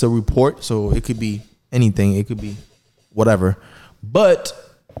 It's a report, so it could be anything. It could be whatever. But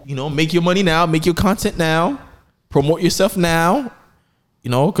make your money now. Make your content now. Promote yourself now.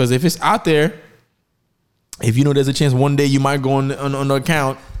 Because if it's out there, if there's a chance one day you might go on the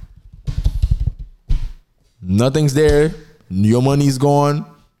account, nothing's there, your money's gone,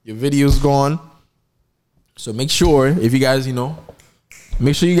 your video's gone. So make sure if you guys,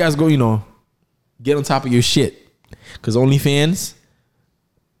 make sure you guys go, get on top of your shit, because OnlyFans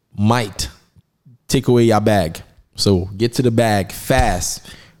might take away your bag. So get to the bag fast,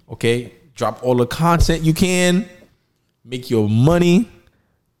 okay? Drop all the content you can, make your money.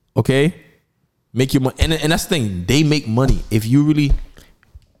 Okay, make your money, and that's the thing. They make money if you really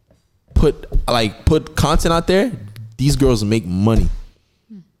put content out there. These girls make money.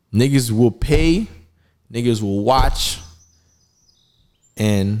 Niggas will pay. Niggas will watch.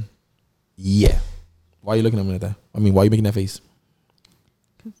 And yeah, why are you looking at me like that? I mean, why are you making that face?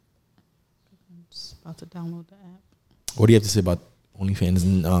 I'm just about to download the app. What do you have to say about OnlyFans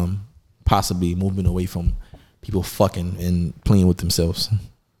and possibly moving away from people fucking and playing with themselves?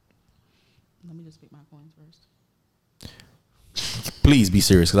 Please be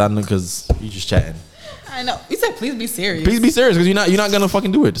serious, because you're just chatting. I know. You said please be serious. Please be serious, because you're not gonna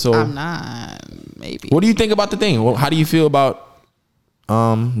fucking do it. So I'm not. Maybe. What do you think about the thing? How do you feel about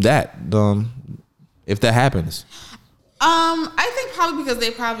that? If that happens? I think probably because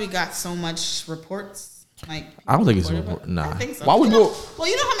they probably got so much reports. Like I don't think it's a report. Nah. I think so. Why would well,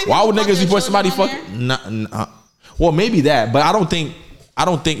 you know how many? Why would niggas report somebody fucking? Nah. Well, maybe that, but I don't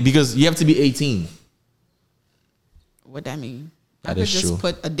think because you have to be 18. What that mean? That I is could just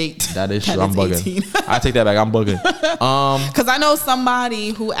true. put a date. That is true. I'm bugging. I take that back. I'm bugging. Because I know somebody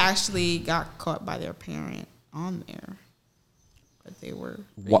who actually got caught by their parent on there, but they were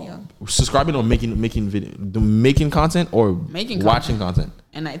young. Subscribing or making video, making content or watching content.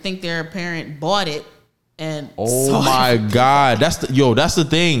 And I think their parent bought it and. Oh my God, that's the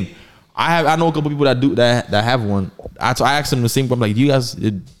thing. I know a couple people that have one. I asked them the same. I'm like, you guys?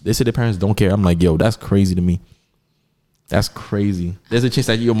 They said their parents don't care. I'm like, yo, that's crazy to me. That's crazy. There's a chance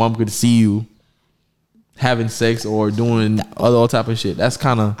that your mom could see you having sex or doing all type of shit. That's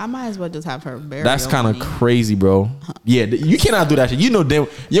kind of. I might as well just have her burial. That's kind of crazy, bro. Yeah, you cannot do that shit. You know,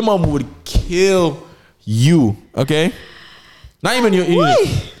 your mom would kill you. Okay, not even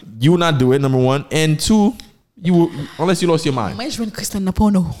you would not do it. Number one, and two, you will, unless you lost your mind.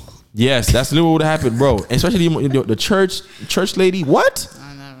 Yes, that's literally what happened, bro. Especially the church lady. What?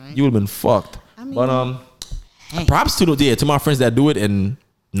 I know, right? You would have been fucked. I mean, but props to my friends that do it and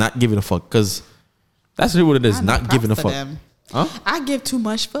not giving a fuck, because that's really what it is. Not giving a fuck. Huh? I give too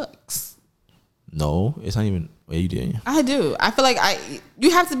much fucks. No, it's not even. Well, you did. I do. I feel like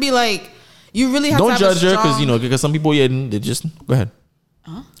you have to be like, you really have don't to have judge her, because some people, they just go ahead.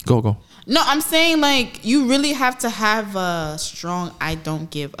 Huh? Go. No, I'm saying like you really have to have a strong I don't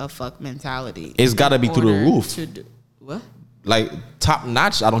give a fuck mentality. It's got to be through the roof. What? Like top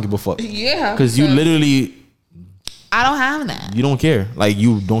notch. I don't give a fuck. Yeah. Because you literally. I don't have that. You don't care. Like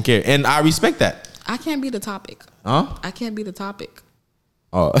you don't care, and I respect that. I can't be the topic. Huh? I can't be the topic.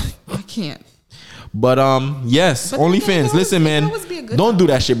 Oh. I can't. But yes, OnlyFans. Listen, man, don't do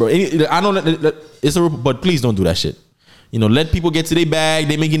that shit, bro. I know that it's a, but please don't do that shit. Let people get to their bag.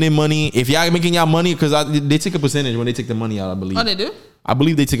 They making their money. If y'all making y'all money, because they take a percentage when they take the money out. I believe. Oh, they do. I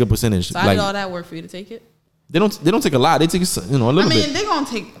believe they take a percentage. So I did all that work for you to take it. They don't take a lot. They take a little bit. I mean, they're gonna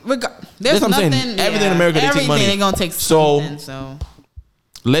take. There's That's what I'm saying. Everything in America, they take money. They're gonna take something. So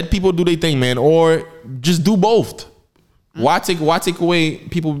let people do their thing, man, or just do both. Why take away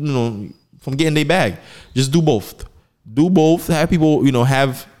people, from getting their bag? Just do both. Do both. Have people,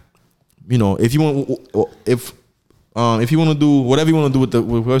 have, if you want to do whatever you want to do with the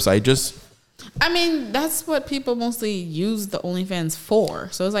website, just. I mean, that's what people mostly use the OnlyFans for.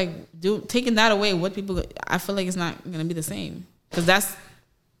 So it's like, taking that away, I feel like it's not gonna be the same, because that's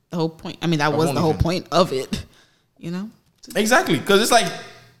the whole point. I mean, that was the whole point of it, Exactly, because it's like,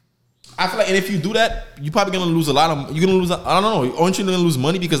 I feel like, and if you do that, you're probably gonna lose I don't know. Aren't you gonna lose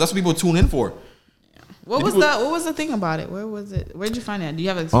money, because that's what people tune in for? Yeah. What was the thing about it? Where was it? Where'd you find it? Do you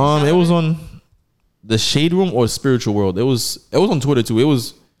have a? It was on the Shade Room or Spiritual World. It was on Twitter too. It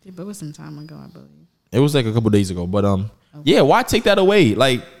was some time ago, I believe. It was like a couple days ago, but okay. Yeah, why take that away?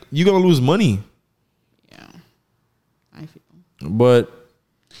 Like, you're gonna lose money. Yeah, I feel. But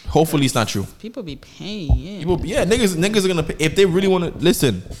hopefully it's not true. People be paying. Yeah, niggas are gonna pay if they really want to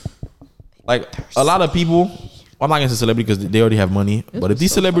listen. Like, a lot of people, I'm not gonna say celebrity because they already have money. But if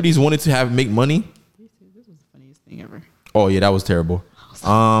these celebrities wanted to make money, this was the funniest thing ever. Oh yeah, that was terrible.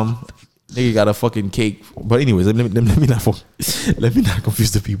 Nigga got a fucking cake. But anyways, let me not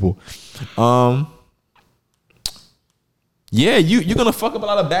confuse the people. Yeah, you're gonna fuck up a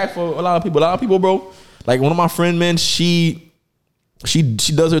lot of bag for a lot of people. A lot of people, bro. Like, one of my friend, man, she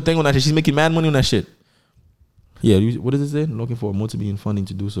does her thing on that shit. She's making mad money on that shit. Yeah, what does it say? Looking for more to be funding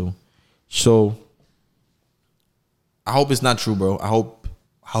to do so. So I hope it's not true, bro. I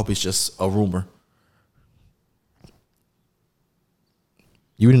hope it's just a rumor.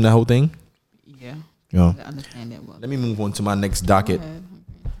 You reading that whole thing? Yeah. Yeah. I understand that well. Let me move on to my next docket.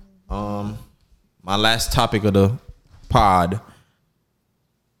 Okay. My last topic of the pod.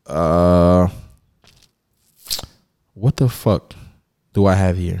 What the fuck do I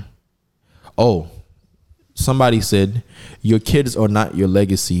have here? Oh, somebody said, your kids are not your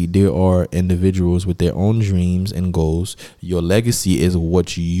legacy. They are individuals with their own dreams and goals. Your legacy is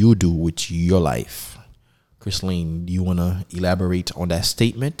what you do with your life. Chrislene, do you want to elaborate on that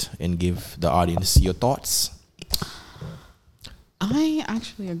statement and give the audience your thoughts? I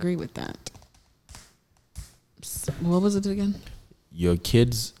actually agree with that. What was it again? Your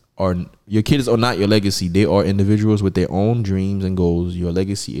kids are not your legacy. They are individuals with their own dreams and goals. Your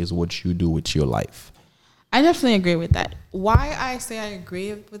legacy is what you do with your life. I definitely agree with that. Why I say I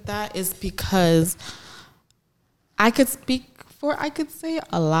agree with that is because I could say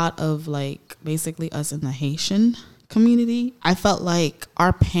a lot of, like, basically us in the Haitian community. I felt like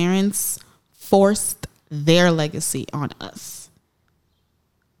our parents forced their legacy on us.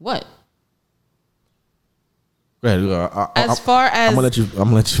 What? Go ahead. I'm gonna let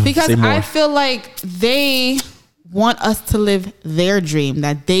you. Because say more. I feel like they want us to live their dream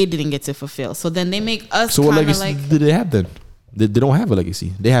that they didn't get to fulfill. So then they make us. So what legacy did they have then? They don't have a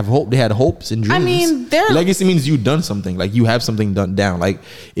legacy. They have hope. They had hopes and dreams. I mean, legacy means you done something. Like, you have something done down. Like,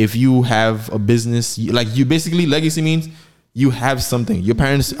 if you have a business, legacy means you have something.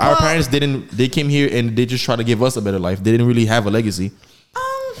 Our parents didn't. They came here and they just try to give us a better life. They didn't really have a legacy.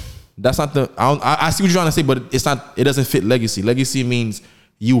 That's not the. I see what you're trying to say, but it's not. It doesn't fit legacy. Legacy means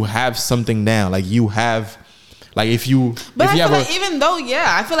you have something down. Like you have, like if you. But if I you feel have like even though,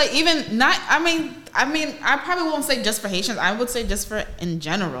 I feel like even not. I mean, I probably won't say just for Haitians. I would say just for in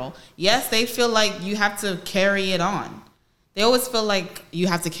general. Yes, they feel like you have to carry it on. They always feel like you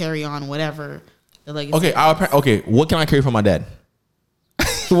have to carry on whatever the legacy. Okay, what can I carry for my dad?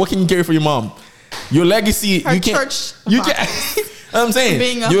 What can you carry for your mom? Your legacy, Her you can't. church You can't. I'm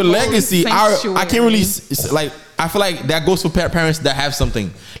saying your legacy. I can't really like. I feel like that goes for parents that have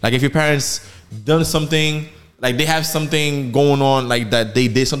something. Like if your parents done something, like they have something going on, like that they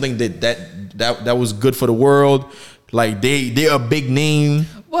did something that was good for the world. Like they're a big name.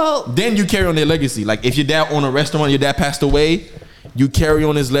 Well, then you carry on their legacy. Like if your dad owned a restaurant, your dad passed away, you carry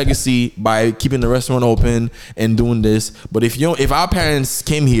on his legacy by keeping the restaurant open and doing this. But if our parents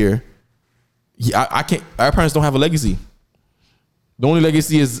came here, I can't. Our parents don't have a legacy. The only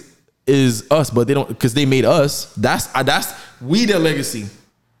legacy is us, but they don't, because they made us. That's we their legacy,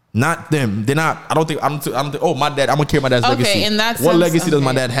 not them. They're not. I don't think. Oh, my dad. I'm gonna carry my dad's legacy. Okay, in that sense, what legacy does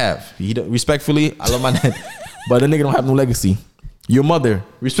my dad have? Respectfully, I love my dad, but the nigga don't have no legacy. Your mother,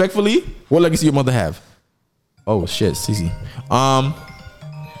 respectfully, what legacy your mother have? Oh shit, Cece.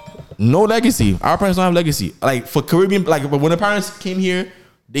 No legacy. Our parents don't have legacy. Like for Caribbean, like when the parents came here,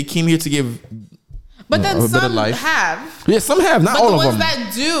 they came here to give. But then some have. Yeah, some have. Not all of them. But the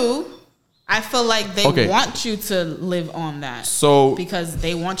ones that do, I feel like they want you to live on that. So because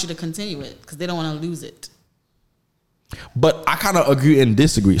they want you to continue it because they don't want to lose it. But I kind of agree and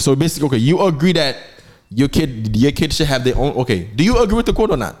disagree. So basically, okay, you agree that your kid should have their own. Okay, do you agree with the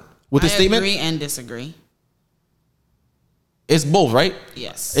quote or not? With the statement? I agree and disagree. It's both, right?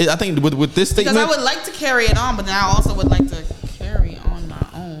 Yes. I think with this statement, because I would like to carry it on, but then I also would like to carry on my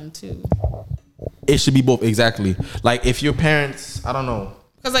own too. It should be both, exactly. Like if your parents, I don't know.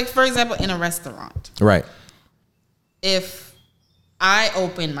 Because like for example, in a restaurant, right? If I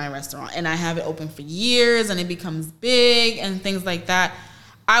open my restaurant and I have it open for years and it becomes big and things like that,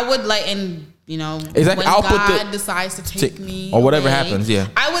 I would like, and you know, exactly. when God decides to take me or whatever away, happens,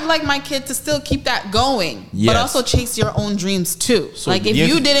 I would like my kid to still keep that going, but also chase your own dreams too. So like if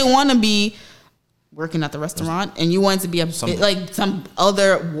you didn't want to be working at the restaurant and you wanted to be like some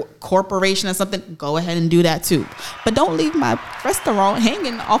other corporation or something, go ahead and do that too. But don't leave my restaurant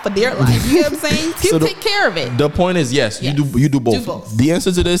hanging off of their life. You know what I'm saying? Take care of it. The point is, yes. You do both. The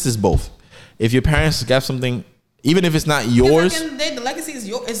answer to this is both. If your parents got something, even if it's not yours, the legacy is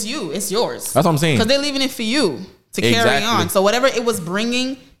it's yours. That's what I'm saying. Because they're leaving it for you to carry on. So whatever it was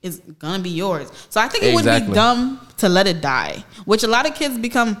bringing is gonna be yours. So I think it would be dumb to let it die. Which a lot of kids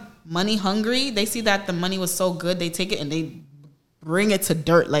become money hungry. They see that the money was so good, they take it and they bring it to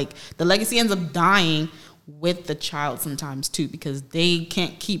dirt. Like the legacy ends up dying with the child sometimes too, because they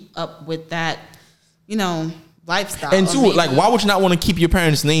can't keep up with that, lifestyle. And two, like, why would you not want to keep your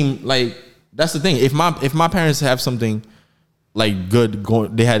parents' name? Like, that's the thing. If my parents have something like good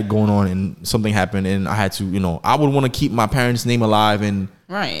they had going on and something happened and I had to, I would want to keep my parents' name alive and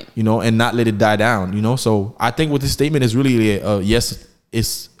right, and not let it die down. So I think with this statement is really yes.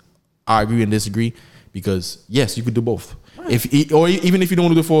 I agree and disagree, because yes, you could do both. Right. Even if you don't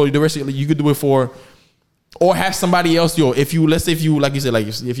want to do it for the rest of you could do it for, or have somebody else. Let's say if you, like you said, like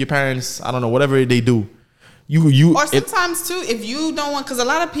if your parents, I don't know, whatever they do, you or sometimes too, if you don't want, because a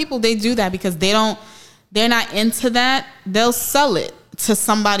lot of people, they do that because they're not into that, they'll sell it to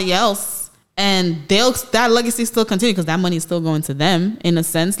somebody else and that legacy still continue because that money is still going to them in a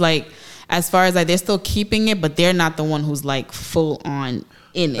sense. Like as far as like they're still keeping it, but they're not the one who's like full on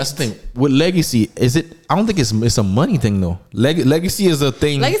in it. That's the thing with legacy. I don't think it's a money thing though. Legacy is a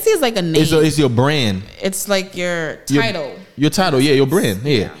thing. Legacy is like a name. It's your brand. It's like your title. Your title, yeah, your brand,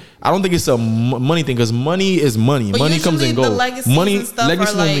 yeah. I don't think it's a money thing, because money is money. But money comes and goes. Money, and stuff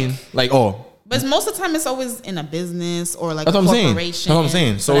legacy don't mean like But most of the time, it's always in a business or like a corporation. That's what I'm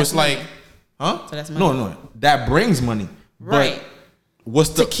saying. So it's like, huh? So that's money. No, that brings money, right? But what's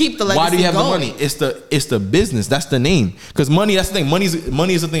to keep the legacy? Why do you have going? The money? It's the business. That's the name. Because money, that's the thing. Money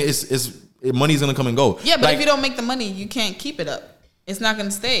is the thing. Is money's gonna come and go. Yeah, but like, if you don't make the money, you can't keep it up. It's not gonna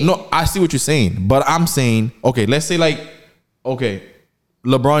stay. No, I see what you're saying, but I'm saying, okay, let's say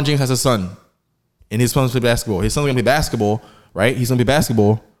LeBron James has a son, and his son's play basketball. His son's gonna play basketball, right? He's gonna play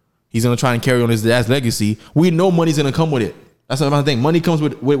basketball. He's gonna try and carry on his dad's legacy. We know money's gonna come with it. That's another thing. Money comes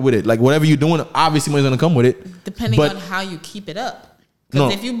with it. Like whatever you're doing, obviously money's gonna come with it. Depending on how you keep it up.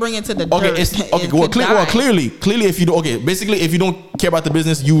 Because if you bring it to the dirt, clearly, if you don't, basically, if you don't care about the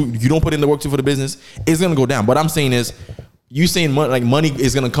business, you don't put in the work for the business, it's gonna go down. What I'm saying is, you saying money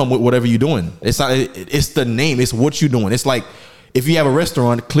is gonna come with whatever you're doing. It's not. It's the name. It's what you're doing. It's like if you have a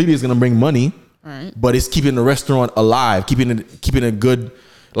restaurant, clearly it's gonna bring money, right? But it's keeping the restaurant alive, keeping it good.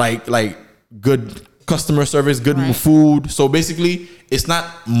 like good customer service, good Right. food. So basically, it's not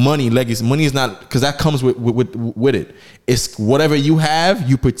money legacy. Money is not, because that comes with it. It's whatever you have,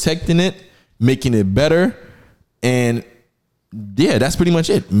 you protecting it, making it better, and yeah, that's pretty much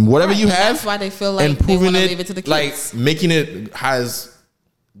it. Whatever Right, you and have, that's why they feel like they improving wanna it, leave it to the like kids. making it as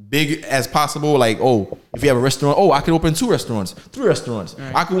big as possible. Like, oh, if you have a restaurant, oh, I could open 2 restaurants, 3 restaurants.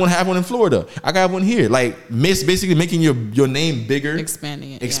 Right. I could have one in Florida. I could have one here. Like, basically making your name bigger,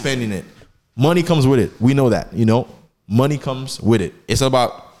 Expanding it, expanding it. Money comes with it. We know that. Money comes with it. It's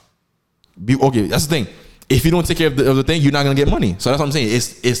about okay. That's the thing. If you don't take care of the thing, you're not gonna get money. So that's what I'm saying.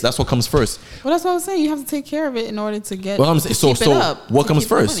 It's that's what comes first. Well, that's what I was saying. You have to take care of it in order to get. Well, I'm saying, so keep it up, what to comes keep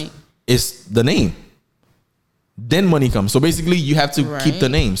the first? money. It's the name. Then money comes. So basically, you have to keep the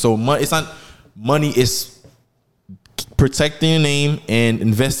Right. name. So it's not money. Is protecting your name and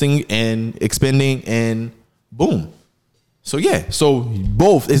investing and expending and boom. So yeah. So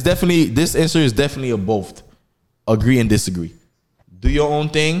both. It's definitely, this answer is definitely a both. Agree and disagree. Do your own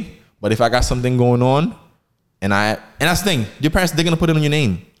thing. But if I got something going on, and that's the thing, your parents, they're gonna put it on your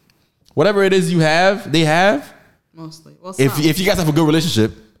name. Whatever it is you have, they have. Mostly. Well, If you guys have a good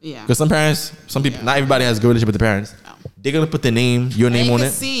relationship, Yeah. Because some people, not everybody has a good relationship with their parents. No. They're gonna put your name you on can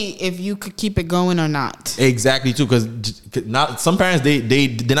it. see if you could keep it going or not. Exactly too, because not some parents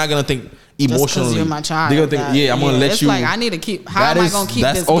they're not gonna think Just emotionally. because you're my child. They're gonna think, I'm gonna let it's you. like, I need to keep. How am I gonna keep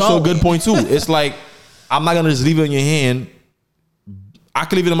that's this also going? a good point too. It's like, I'm not gonna just leave it in your hand. I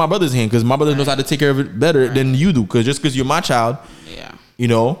could leave it in my brother's hand because my brother knows how to take care of it better than you do. Because just because you're my child, Yeah.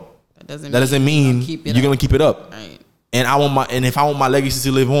 that doesn't mean you're gonna keep it up. Right. And if I want my legacy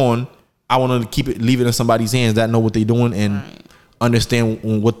to live on, I want to leave it in somebody's hands that know what they're doing and understand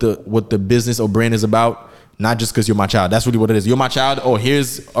what the business or brand is about. Not just because you're my child. That's really what it is. You're my child. Oh,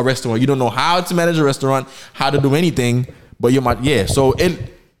 here's a restaurant. You don't know how to manage a restaurant, how to do anything, but you're my So it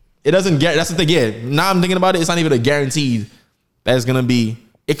doesn't get. That's the thing. Yeah. Now I'm thinking about it. It's not even a guaranteed that it's gonna be.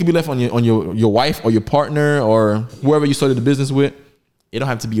 It could be left on your wife or your partner or whoever you started the business with. It don't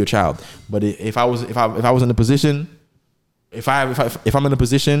have to be your child. But if I was in a position, if I'm in a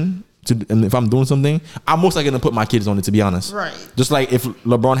position to, and if I'm doing something, I'm most likely gonna put my kids on it. To be honest, Right. Just like if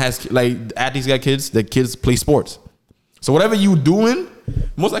LeBron has, like, athletes got kids, the kids play sports. So whatever you doing,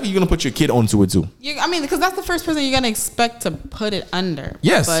 most likely you're gonna put your kid onto it too. Because that's the first person you're gonna expect to put it under.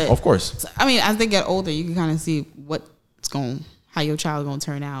 Yes, But, of course. I mean, as they get older, you can kind of see how your child's gonna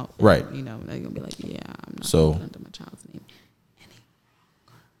turn out. Right. They're gonna be like, yeah, I'm not So- gonna put it under my child's name.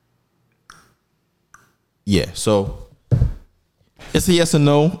 Yeah. So it's a yes or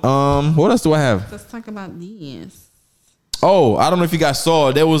no. What else do I have? Let's talk about these. Oh, I don't know if you guys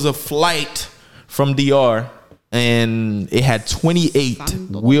saw. There was a flight from DR, and it had 28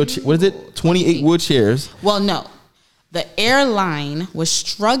 wheelchair. What is it? 28 wheelchairs. Well, no, the airline was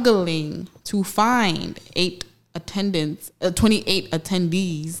struggling to find 28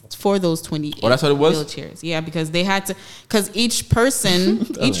 attendees for those 28 Oh, that's what it was? wheelchairs. Yeah, because they had to, because each person,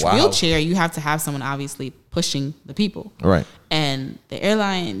 each Wow. wheelchair, you have to have someone obviously pushing the people. Right. And the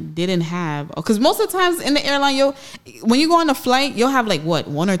airline didn't have, because most of the times in the airline, when you go on a flight, you'll have like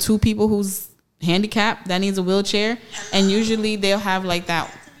one or two people who's handicapped that needs a wheelchair, and usually they'll have like that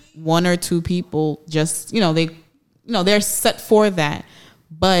one or two people just they're set for that.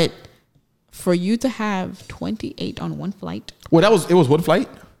 But for you to have 28 on one flight, Well, it was one flight.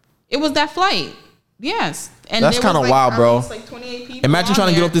 it was that flight. Yes, and That's there was, kinda wild, bro. Like 28 people. Imagine on trying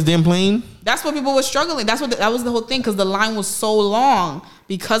to get there. off this damn plane. That's what people were struggling. That was the whole thing, because the line was so long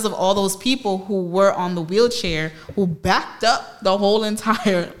because of all those people who were on the wheelchair who backed up the whole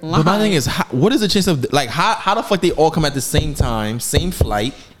entire line. But my thing is, what is the chance of, like, how the fuck they all come at the same time, same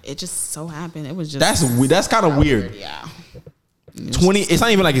flight? It just so happened. It was just That's kind of weird. Yeah. 20. It's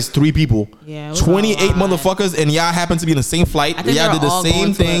not even like it's 3 people. Yeah, it was 28 a lot. motherfuckers, and y'all happen to be in the same flight. I think Y'all they did were the all same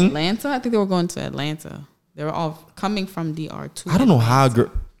going to thing. Atlanta. I think they were going to Atlanta. They were all coming from DR too. I don't know how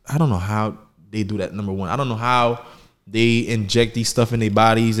they do that. Number one, I don't know how they inject these stuff in their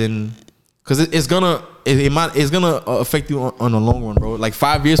bodies, and because it's gonna affect you on the long run, bro. Like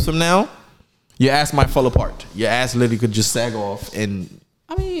 5 years from now, your ass might fall apart. Your ass literally could just sag off, and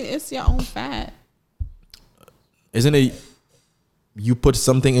I mean, it's your own fat. isn't it? You put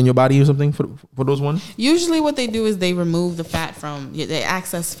something in your body or something for those ones? Usually what they do is they remove the fat they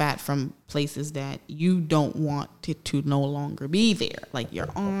access fat from places that you don't want it to no longer be there. Like your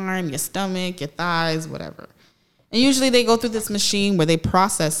arm, your stomach, your thighs, whatever. And usually they go through this machine where they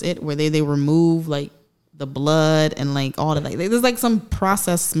process it, where they remove like the blood and like all of that. There's like some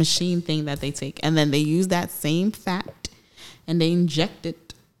process machine thing that they take. And then they use that same fat and they inject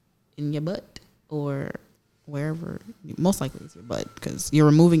it in your butt or wherever, most likely it's your butt, because you're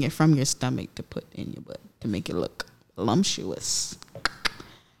removing it from your stomach to put in your butt to make it look voluptuous.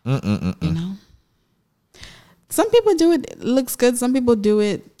 You know, some people do it. It looks good. Some people do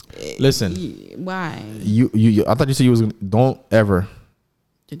it. Listen, why? You. I thought you said you was gonna, don't ever.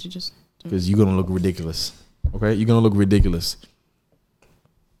 Did you just? Because you're gonna look ridiculous. Okay, you're gonna look ridiculous.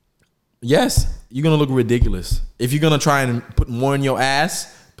 Yes, you're gonna look ridiculous if you're gonna try and put more in your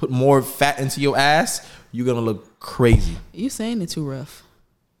ass, put more fat into your ass. You're gonna look crazy. You saying it too rough?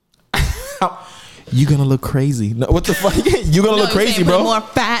 You're gonna look crazy. No, what the fuck? You're gonna look crazy, bro. Put more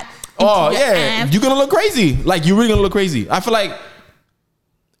fat. Oh yeah, ass. you're gonna look crazy. Like you're really gonna look crazy. I feel like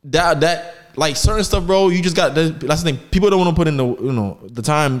that like certain stuff, bro. You just got that's the thing. People don't want to put in the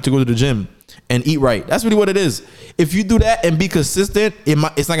time to go to the gym and eat right. That's really what it is. If you do that and be consistent,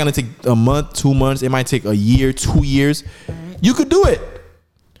 it's not gonna take a month, 2 months. It might take a year, 2 years. Right. You could do it.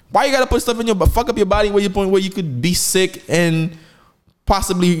 Why you gotta put stuff in your fuck up your body where you could be sick and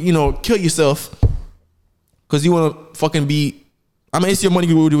possibly kill yourself because you want to fucking be. I mean, it's your money.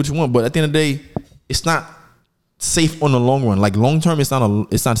 You can do what you want, but at the end of the day, it's not safe on the long run. Like long term, it's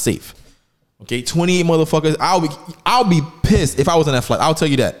not safe. Okay, 28 motherfuckers. I'll be pissed if I was on that flight. I'll tell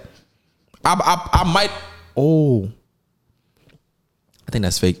you that. I might. Oh, I think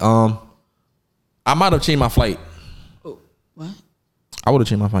that's fake. I might have changed my flight. Oh, what? I would have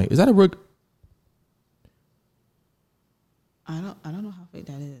changed my flight. Is that a word? I don't know how fake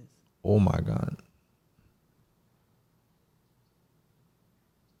that is. Oh my god.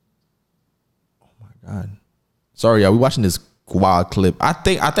 God. Sorry, y'all. We watching this wild clip. I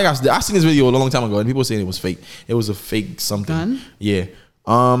think I seen this video a long time ago, and people saying it was fake. It was a fake something. Gun? Yeah.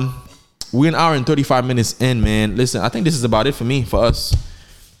 We're an hour and 35 minutes in, man. Listen, I think this is about it for us.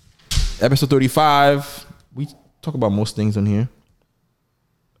 Episode 35. We talk about most things on here.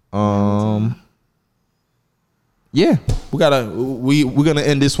 Yeah, we're gonna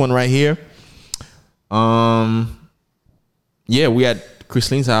end this one right here. Yeah, we at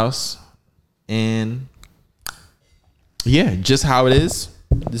Christline's house. And yeah, just how it is.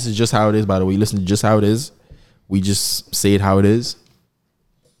 This is just how it is, by the way. Listen to just how it is. We just say it how it is.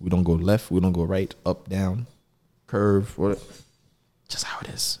 We don't go left. We don't go right, up, down, curve. Just how it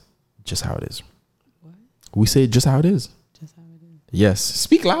is. Just how it is. What? We say just how it is. Just how it is. Yes.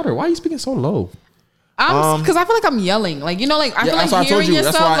 Speak louder. Why are you speaking so low? Because I feel like I'm yelling. Like, I feel like hearing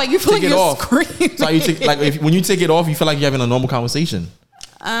yourself. Like, you feel like you're screaming. So you take, when you take it off, you feel like you're having a normal conversation.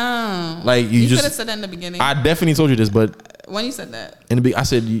 Oh, like you could have said that in the beginning. I definitely told you this, but when you said that, I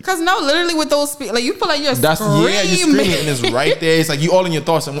said because literally with those like you feel like you're screaming. Yeah, you're screaming, and it's right there. It's like you all in your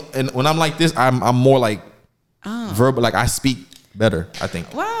thoughts, and when I'm like this, I'm more like verbal. Like I speak better, I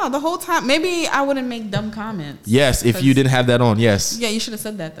think. Wow, the whole time maybe I wouldn't make dumb comments. Yes, if you didn't have that on, yes. Yeah, you should have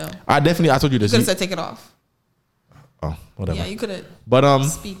said that though. I told you this. You could have said take it off. Oh, whatever. Yeah, you could have. But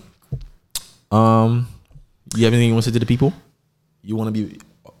speak. You have anything you want to say to the people? You want to be?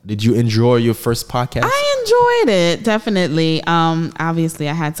 Did you enjoy your first podcast? I enjoyed it, definitely. Obviously,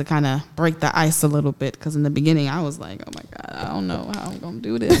 I had to kind of break the ice a little bit because in the beginning, I was like, "Oh my god, I don't know how I'm gonna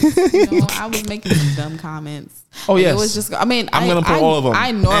do this." I was making some dumb comments. Oh yes, it was just. I mean, I'm gonna put all of them.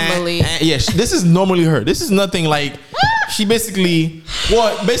 I normally, yes, this is normally her. This is nothing like. She basically,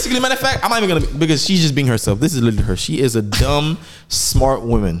 matter of fact, I'm not even gonna because she's just being herself. This is literally her. She is a dumb, smart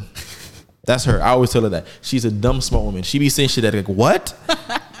woman. That's her. I always tell her that she's a dumb, smart woman. She be saying shit that like what,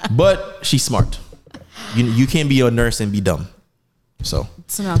 but she's smart. You can't be a nurse and be dumb. So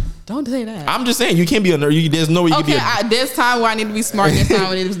now, don't say that. I'm just saying you can't be a nurse. There's no way you can be. Okay, there's time where I need to be smart. There's time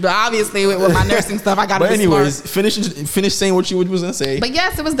where I need to be. But obviously, with my nursing stuff, I gotta. But be anyways, smart. finish saying what you was gonna say. But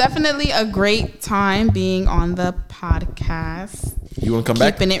yes, it was definitely a great time being on the podcast. You want to come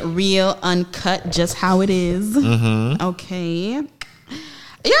back? Keeping it real, uncut, just how it is. Mm-hmm. Okay.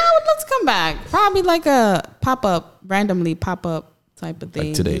 Yeah, let's come back. Probably like a randomly pop up type of thing.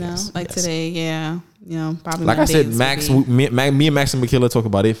 Like today, like today, yeah. Probably. Like I said, Max, me and Max and Michaela talk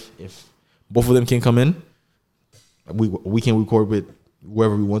about if both of them can come in, we can record with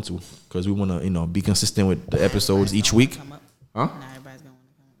whoever we want to because we want to be consistent with the episodes each week. Huh? Not everybody's gonna want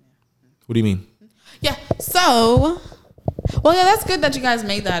to come up. Yeah. What do you mean? Yeah. So. Well, yeah, that's good that you guys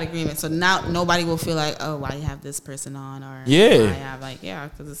made that agreement. So now nobody will feel like, oh, why you have this person on, or yeah, why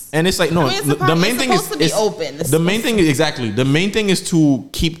have because it's. And it's like no, the main thing is to be open. The main thing is exactly the main thing is to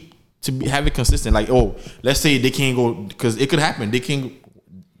have it consistent. Like let's say they can't go because it could happen. They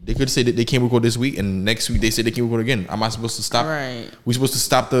could say that they can't record this week, and next week they say they can record again. Am I supposed to stop? Right. We supposed to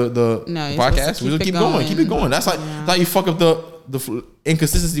stop the podcast? We keep going. Keep it going. That's like how you fuck up the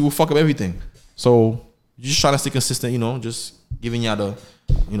inconsistency will fuck up everything. So. You're just trying to stay consistent, just giving y'all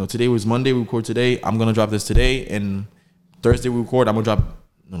You know, today was Monday. We record today. I'm gonna drop this today, and Thursday we record. I'm gonna drop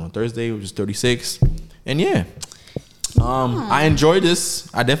Thursday, which is 36. And yeah, I enjoyed this.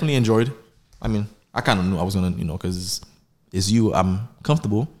 I definitely enjoyed. I mean, I kind of knew I was gonna, because it's you. I'm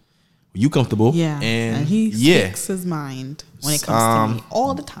comfortable. You comfortable? Yeah, and he speaks his mind when it comes to me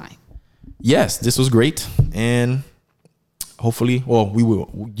all the time. Yes, this was great, and hopefully, we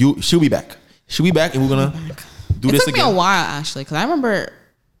will. She'll be back. She'll be back, and we're gonna do this again. It took me a while actually, because I remember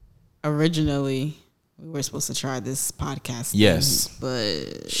originally we were supposed to try this podcast. Yes,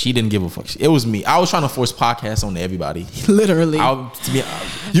 but she didn't give a fuck. It was me. I was trying to force podcasts on everybody. Literally. You want to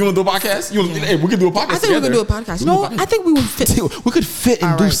do a podcast? Hey, we can do a podcast. I think we could do a podcast. I think we would fit. We could fit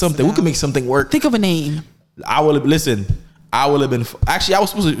and do something. We could make something work. Think of a name. I will have been. Actually, I was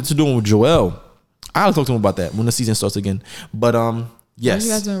supposed to do one with Joel. I'll talk to him about that when the season starts again. But yes. Are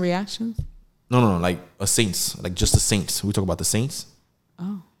you guys doing reactions? No, like a Saints, like just the Saints. We talk about the Saints.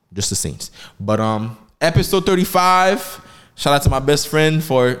 Oh. Just the Saints. But episode 35. Shout out to my best friend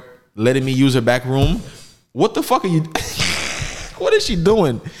for letting me use her back room. What the fuck are you? What is she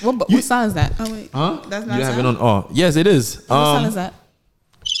doing? What sound is that? Oh wait, huh? That's not. You have it on. Oh, yes, it is. What sound is that?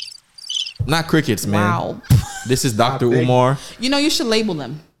 Not crickets, man. Wow. This is Dr. Umar. You should label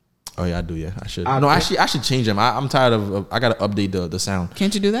them. Oh yeah, I do. Yeah, I should. I should change them. I'm tired of. I gotta update the sound.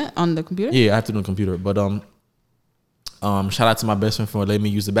 Can't you do that on the computer? Yeah, I have to do it on the computer. But shout out to my best friend for letting me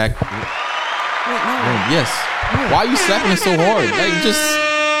use the back. Wait, no. Yes. Why are you slapping it so hard? Like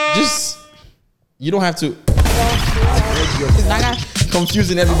just. You don't have to.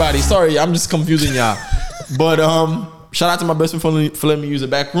 Confusing everybody. Sorry, I'm just confusing y'all. But shout out to my best friend for letting me use the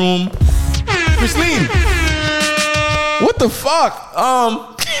back room. Christine. What the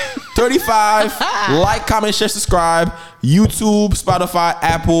fuck? 35. Like, comment, share, subscribe. YouTube, Spotify,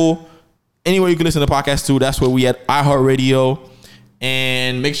 Apple. Anywhere you can listen to the podcast too. That's where we at. iHeartRadio.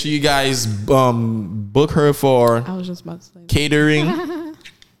 And make sure you guys book her for I was just about to say catering.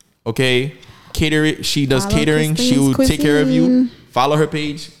 Okay. Catering. She does Follow catering. Christine's She will Cuisine. take care of you. Follow her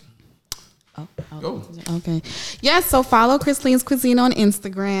page. Go. Okay. Yes, so follow Christine's Cuisine on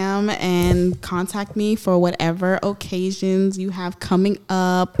Instagram and contact me for whatever occasions you have coming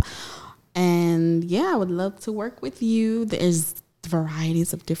up. And yeah, I would love to work with you. There's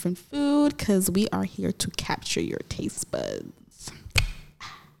varieties of different food because we are here to capture your taste buds.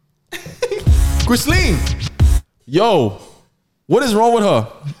 Christine. Yo, what is wrong with her?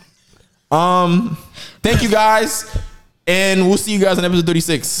 Thank you guys. And we'll see you guys on episode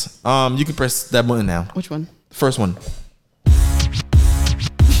 36. You can press that button now. Which one? The first one.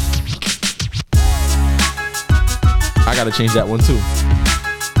 I gotta change that one too.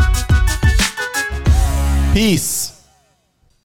 Peace.